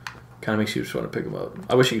 Kind of makes you just want to pick them up.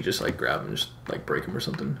 I wish you could just like grab them and just like break them or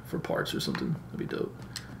something for parts or something. That'd be dope.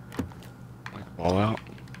 Like ball out.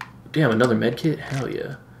 Damn, another med kit? Hell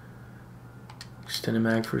yeah. Extended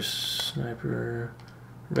mag for sniper.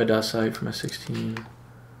 Red dot sight for my 16.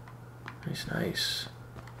 Nice, nice.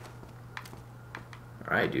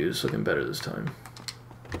 Alright, dude, it's looking better this time.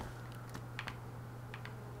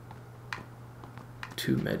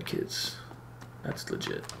 2 med kits. That's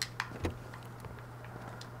legit.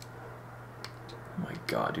 Oh my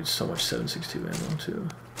god, dude, so much 7.62 ammo too.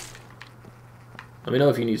 Let me know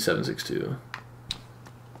if you need 7.62.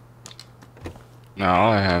 No,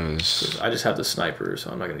 all I have is... I just have the sniper,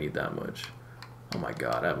 so I'm not gonna need that much. Oh my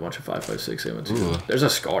god, I have a bunch of 5.56 ammo too. Ooh. There's a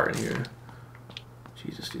scar in here.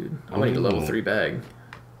 Jesus, dude. I'm gonna need a level 3 bag.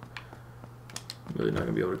 I'm really not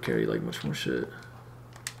gonna be able to carry like much more shit.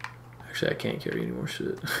 Actually, I can't carry any more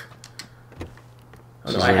shit.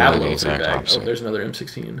 Oh no, I have a level 3 bag. Opposite. Oh, there's another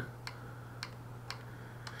M16.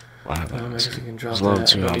 Wow, I guess I can drop level that.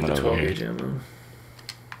 2 I don't need the helmet 12 over gauge here. ammo.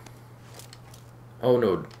 Oh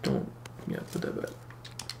no, don't. Yeah, put that back.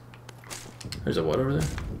 There's a what over there?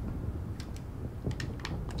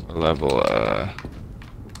 A level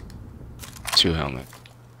 2 helmet.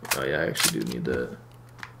 Oh yeah, I actually do need that.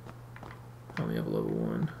 I only have a level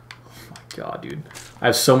 1. Oh my god, dude. I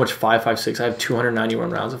have so much 5.56. I have 291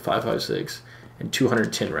 rounds of 5.56 and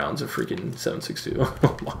 210 rounds of freaking 7.62.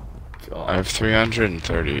 Oh my god. I have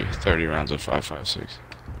 330 rounds of 5.56.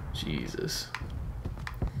 Jesus.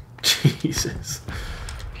 Jesus.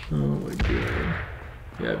 Oh my god.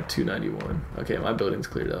 Yeah, I have 291. Okay, my building's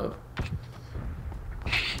cleared out.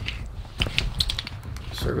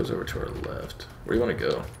 Circle's over to our left. Where do you want to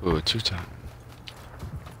go? Ooh, 2 times.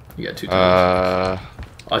 You got 2 times.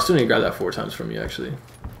 Oh, I still need to grab that 4 times from you, actually.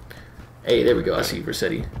 Hey, there we go. I see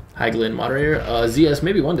Versetti. Hi, Glenn, moderator. ZS,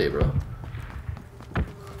 maybe one day, bro.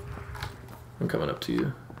 I'm coming up to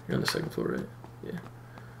you. You're on the 2nd floor, right? Yeah.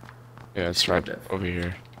 Yeah, it's right over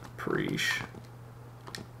here. Preach.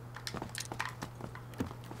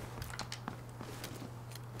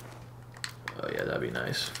 Oh, yeah, that'd be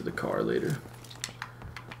nice for the car later.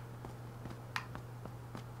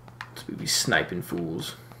 So we'd be sniping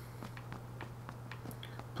fools.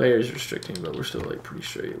 Players restricting, but we're still like pretty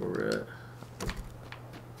straight where we're at.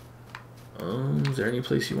 Is there any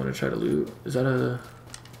place you want to try to loot? Is that a...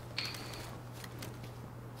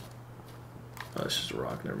 Oh, it's just a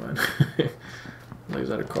rock, never mind. Like, is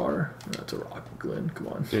that a car? No, that's a rock, Glenn, come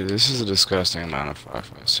on. Dude, this is a disgusting amount of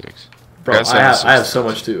 5.56. Bro, I have so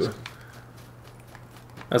much too.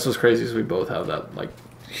 That's what's crazy is we both have that, like,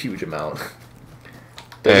 huge amount.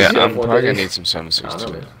 Hey, I'm probably gonna need some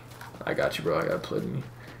 7.62. I got you, bro, I got plenty.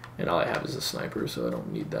 And all I have is a sniper, so I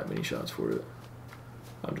don't need that many shots for it.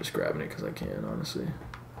 I'm just grabbing it because I can, honestly.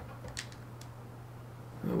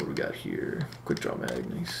 What do we got here? Quick draw mag,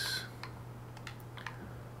 nice.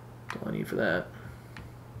 That's all I need for that.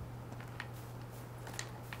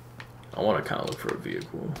 I want to kind of look for a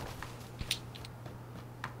vehicle.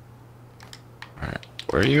 Alright,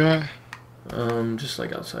 where are you at? Just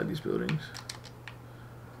like outside these buildings.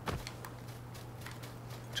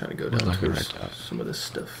 Trying to go down towards some of this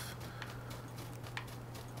stuff.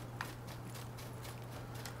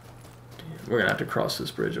 We're gonna have to cross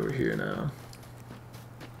this bridge over here now.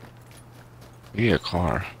 You need a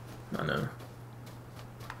car. I know.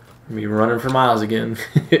 Me running for miles again.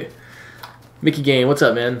 Mickey Game, what's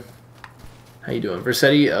up, man? How you doing?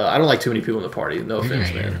 Versetti, I don't like too many people in the party. No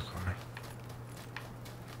offense, man.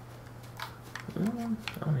 I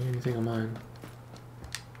don't hear anything on mine.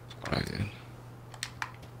 That's what I did.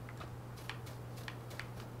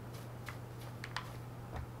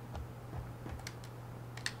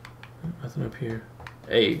 Nothing up here.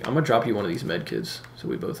 Hey, I'm gonna drop you one of these med kits, so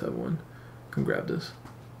we both have one. Can grab this.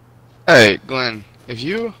 Hey, Glenn, if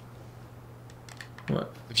you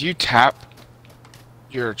What? tap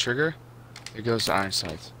your trigger, it goes to iron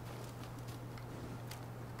sights.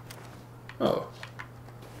 Oh.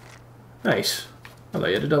 Nice. I thought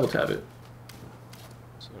you had to double tap it.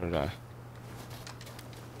 So did I.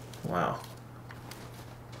 Wow.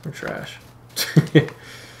 We're trash.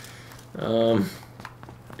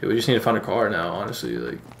 Dude, we just need to find a car now, honestly,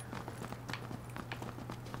 like.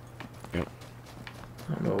 Yep.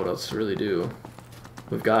 I don't know what else to really do.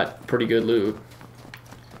 We've got pretty good loot.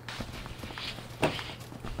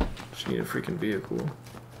 Just need a freaking vehicle.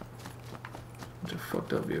 Bunch of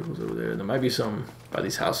fucked up vehicles over there. There might be some by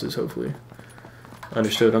these houses, hopefully.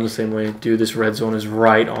 Understood, I'm the same way. Dude, this red zone is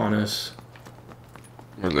right on us.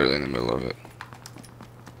 We're literally in the middle of it.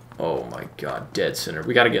 Oh my god, dead center.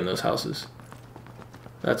 We gotta get in those houses.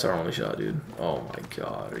 That's our only shot, dude. Oh my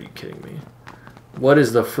god, are you kidding me? What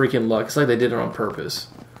is the freaking luck? It's like they did it on purpose.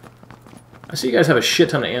 I see you guys have a shit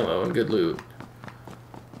ton of ammo and good loot.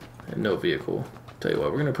 And no vehicle. Tell you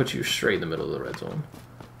what, we're gonna put you straight in the middle of the red zone.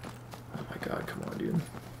 Oh my god, come on, dude.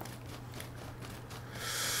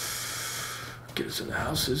 Get us in the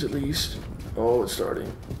houses at least. Oh, it's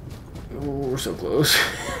starting. Oh, we're so close.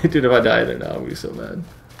 Dude, if I die there now, I'm gonna be so mad.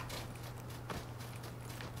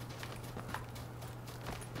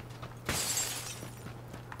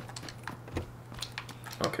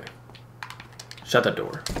 Okay. Shut that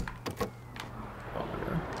door. Oh my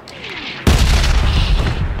god.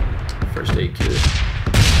 First aid kit. Jeez.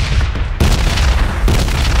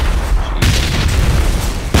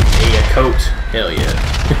 Hey, a coat. Hell yeah.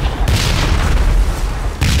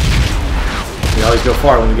 We always go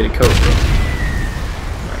far when we get a coat, bro.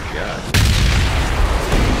 Oh my god.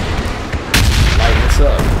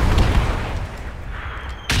 up?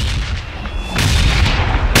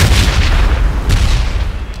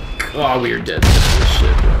 Oh, we are dead to this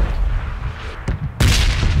shit, bro.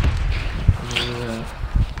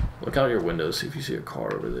 Look out your window, see if you see a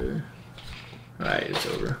car over there. Alright, it's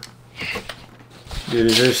over. Dude,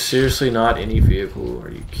 is there seriously not any vehicle? Are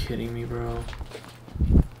you kidding me, bro?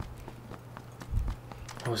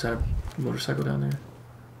 Oh, is that a motorcycle down there?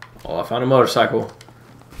 Oh, I found a motorcycle.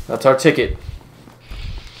 That's our ticket.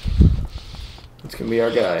 It's gonna be our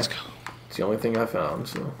guy. Let's go. It's the only thing I found,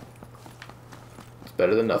 so it's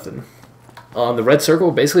better than nothing. The red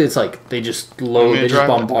circle, basically, it's like they just load, they just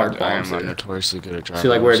bombard bombs. I'm notoriously good at driving. See,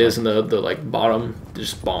 like where it is in the like bottom,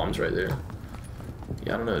 there's just bombs right there.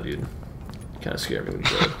 Yeah, I don't know, dude. You kind of scared me when you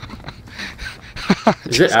said.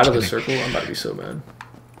 Is it out of the circle? I'm about to be so mad.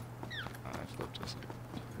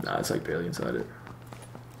 Nah, it's like barely inside it.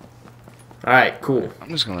 Alright, cool. I'm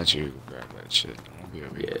just gonna let you grab that shit. I'll be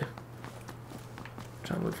over here. Yeah.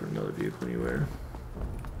 Trying to look for another vehicle anywhere.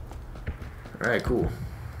 Alright, cool.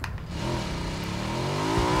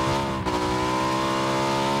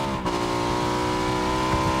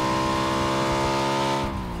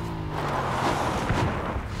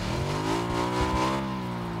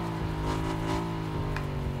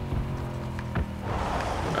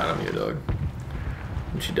 Alright, I'm here, dog.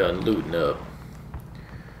 Once you're done looting up.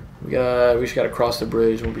 We just gotta cross the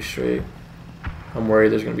bridge, we'll be straight. I'm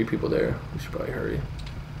worried there's gonna be people there. We should probably hurry.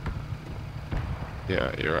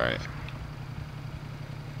 Yeah, you're right.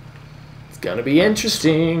 It's gonna be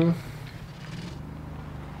interesting.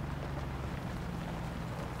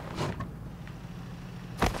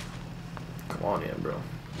 Come on in, bro.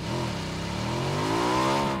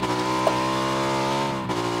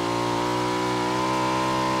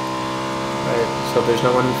 Alright, so there's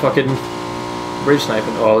no one fucking bridge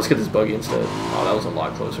sniping. Oh, let's get this buggy instead. Oh, that was a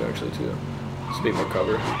lot closer actually too. This would be more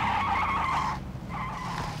cover.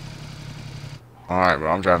 Alright,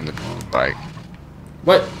 bro, I'm driving the bike.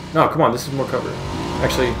 What? No, come on, this is more cover.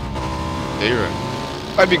 Actually, Yeah, you're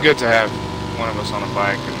right. Might be good to have one of us on a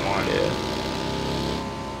bike and one.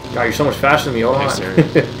 yeah. God, you're so much faster than me. Hold on.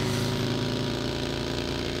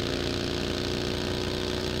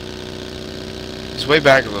 Just way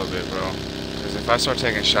back a little bit, bro. Because if I start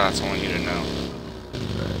taking shots, I want you to know.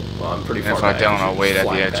 Well, I'm pretty And far if I back. don't, You I'll should wait at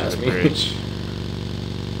fly the edge of past the me. bridge.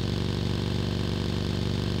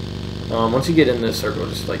 Once you get in this circle,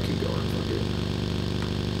 just like keep going. Okay.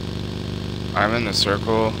 I'm in the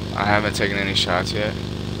circle. I haven't taken any shots yet.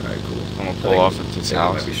 Alright, cool. I'm gonna pull off at this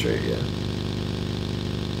house. Might be straight, yeah.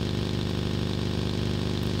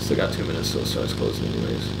 Still got 2 minutes till it starts closing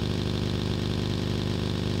anyways.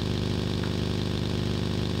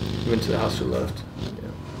 Went to the house to the left. Yeah.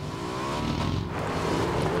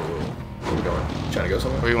 Where we going? Trying to go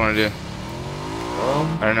somewhere? What do you want to do?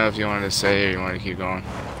 I don't know if you wanted to stay or you want to keep going.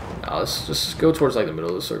 Nah, let's just go towards like the middle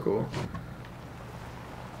of the circle.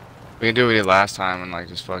 We can do what we did last time and like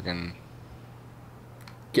just fucking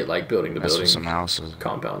Get like building to mess building. with some houses.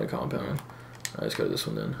 Compound to compound. Alright, let's go to this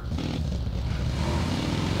one then.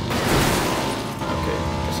 Okay,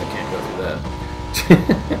 guess I can't go through that.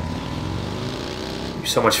 You're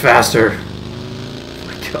so much faster. Oh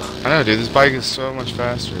my god. I know, dude. This bike is so much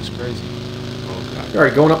faster. It's crazy. Oh god. You're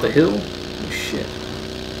already going up the hill? Oh shit.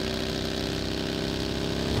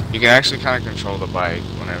 You can actually kind of control the bike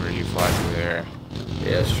whenever you fly through the air.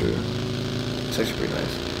 Yeah, it's true. It's actually pretty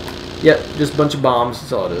nice. Yep, just a bunch of bombs.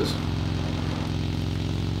 That's all it is.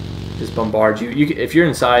 Just bombard you. If you're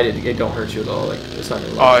inside, it don't hurt you at all. Like it's not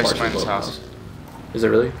gonna. Oh, it's behind this house. Is it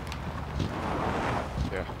really?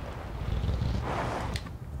 Yeah.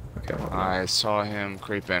 Okay. I saw him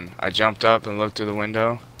creeping. I jumped up and looked through the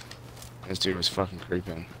window. This dude was fucking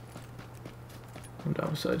creeping. I'm down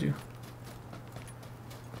beside you.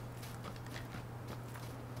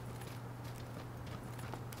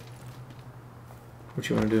 What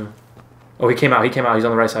you want to do? Oh, he came out. He came out. He's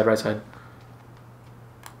on the right side. Right side.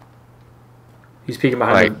 He's peeking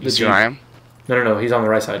behind Like, the you see where I am? No. He's on the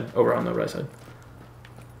right side. Over on the right side.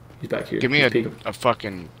 He's back here. Give me He's a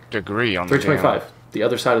fucking degree on the 325. The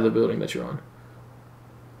other side of the building that you're on.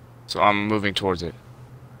 So I'm moving towards it.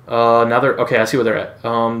 Now they're okay. I see where they're at.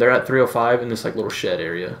 They're at 305 in this like little shed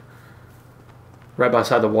area, right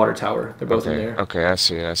beside the water tower. They're both in there. Okay, I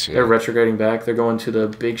see it. I see They're it. retrograding back. They're going to the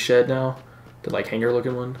big shed now, the like hangar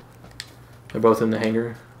looking one. They're both in the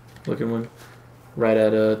hangar looking one, right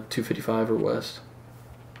at 255 or west.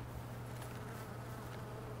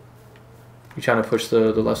 You trying to push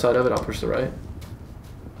the left side of it? I'll push the right.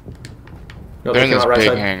 No, They're they in came this out right big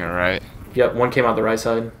side. hangar, right? Yep, one came out the right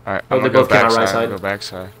side. All right, Oh, I'm they gonna both go came out back right side. side. Go back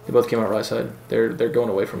side. They both came out right side. They're going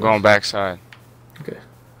away from Going us. back side. Okay.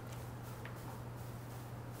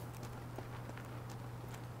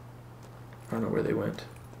 I don't know where they went.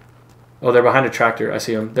 Oh, they're behind a tractor. I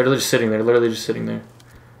see them. They're just sitting there. Literally just sitting there.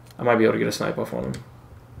 I might be able to get a snipe off on them.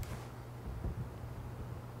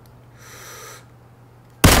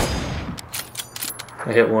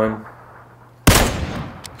 I hit one.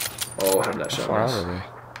 Oh, how did that shot miss?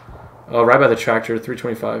 Oh, right by the tractor.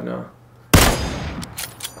 325 now.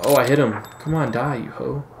 Oh, I hit him. Come on, die, you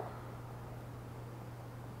hoe.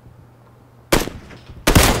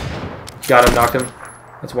 Got him, knocked him.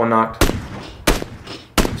 That's one knocked.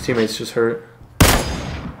 His teammates just hurt.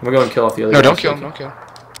 I'm gonna go and kill off the other guy. No, don't kill him, don't kill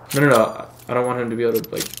him. No. I don't want him to be able to,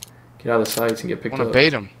 like, get out of the sights and get picked up. I want to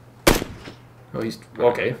bait him. Oh, he's...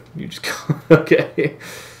 Okay. You just kill... Okay.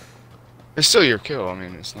 It's still your kill. I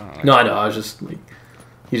mean, it's not... Like... No, I know. I was just, like...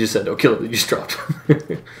 He just said, no, kill him. You just dropped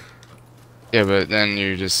him. Yeah, but then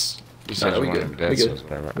you just... You said you wanted him dead, so it's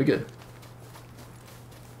whatever. We good.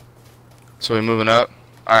 So we moving up?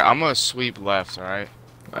 Alright, I'm gonna sweep left, alright?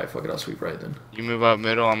 Alright, fuck it. I'll sweep right then. You move up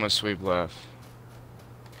middle, I'm gonna sweep left.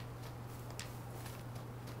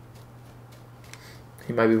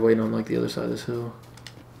 He might be waiting on, like, the other side of this hill.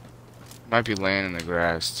 Might be laying in the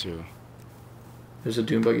grass, too. There's a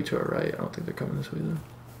dune buggy to our right. I don't think they're coming this way, though.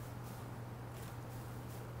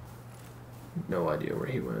 No idea where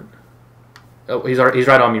he went. Oh, he's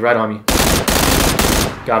right on me, right on me.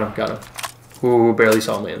 Got him. Ooh, barely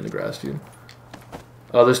saw him laying in the grass, dude.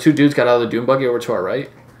 Oh, those two dudes got out of the dune buggy over to our right.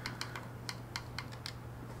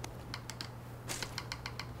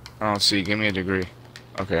 I don't see. Give me a degree.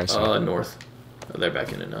 Okay, I see. North. Oh, they're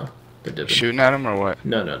back in it now. They're dipping. Shooting at him or what?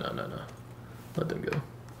 No. Let them go.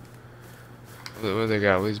 What they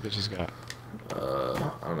got? What these bitches got?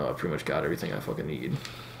 I don't know. I pretty much got everything I fucking need.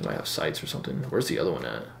 I might have sights or something. Where's the other one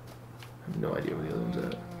at? I have no idea where the other one's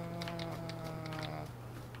at.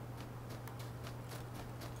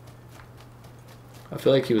 I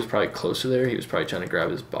feel like he was probably closer there. He was probably trying to grab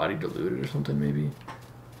his body to loot it or something, maybe.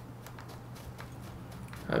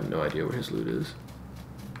 I have no idea where his loot is.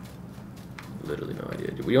 Literally no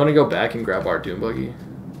idea. Do we want to go back and grab our dune buggy?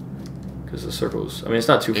 Because the circle's... I mean, it's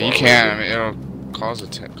not too far. You can. I mean, it'll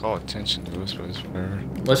call attention to us, but it's whatever.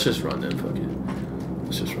 Let's just run then. Fuck it.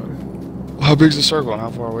 Let's just run. How big's the circle and how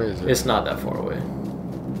far away is it? It's not that far away.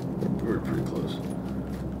 We're pretty close.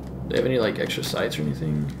 Do they have any, like, extra sights or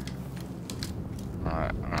anything? I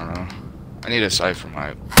don't know. I need a sight for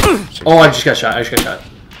my... Oh, I just got shot.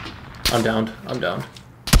 I'm downed.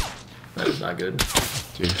 That is not good.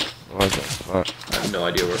 Dude, what the fuck? I have no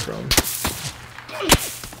idea where from.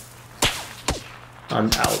 I'm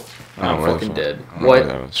out. I'm fucking dead.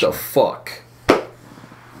 What the fuck?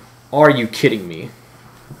 Are you kidding me?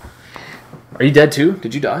 Are you dead too?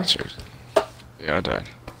 Did you die? Seriously. Yeah, I died.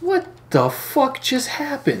 What the fuck just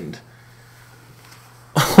happened?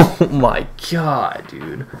 Oh my god,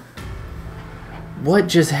 dude. What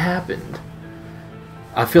just happened?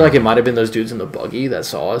 I feel like it might have been those dudes in the buggy that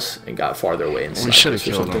saw us and got farther away and we should have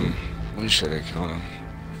killed them. We should have killed them.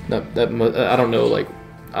 I don't know, like,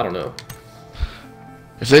 I don't know.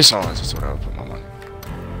 If they saw us, that's what I would put my money.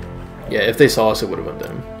 Yeah, if they saw us, it would have been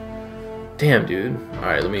them. Damn, dude.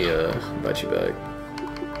 Alright, let me invite you back.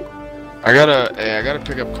 I gotta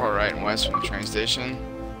pick up car right and west from the train station.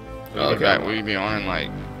 Okay. Will you be on in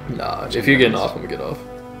like... Nah, if you're getting off, I'm gonna get off.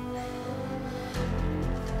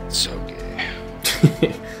 So gay.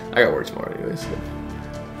 I got work tomorrow anyways. So.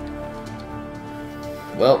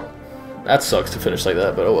 Well, that sucks to finish like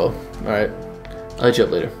that, but oh well. Alright. I'll hit you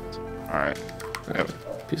up later. Alright. Yep.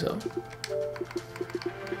 Peace out.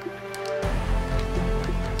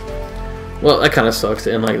 Well, that kind of sucks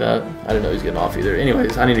to end like that. I didn't know he was getting off either.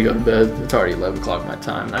 Anyways, I need to go to bed. It's already 11 o'clock my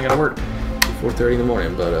time, and I gotta work 4:30 in the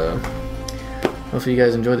morning. But hopefully you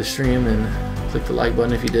guys enjoyed the stream, and click the like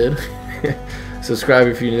button if you did. Subscribe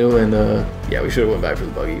if you're new, and yeah, we should have went back for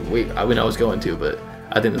the buggy. I mean, I was going to, but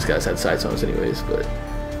I think this guy's had sights on us anyways. But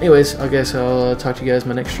anyways, I guess I'll talk to you guys in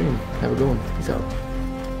my next stream. Have a good one. Peace out.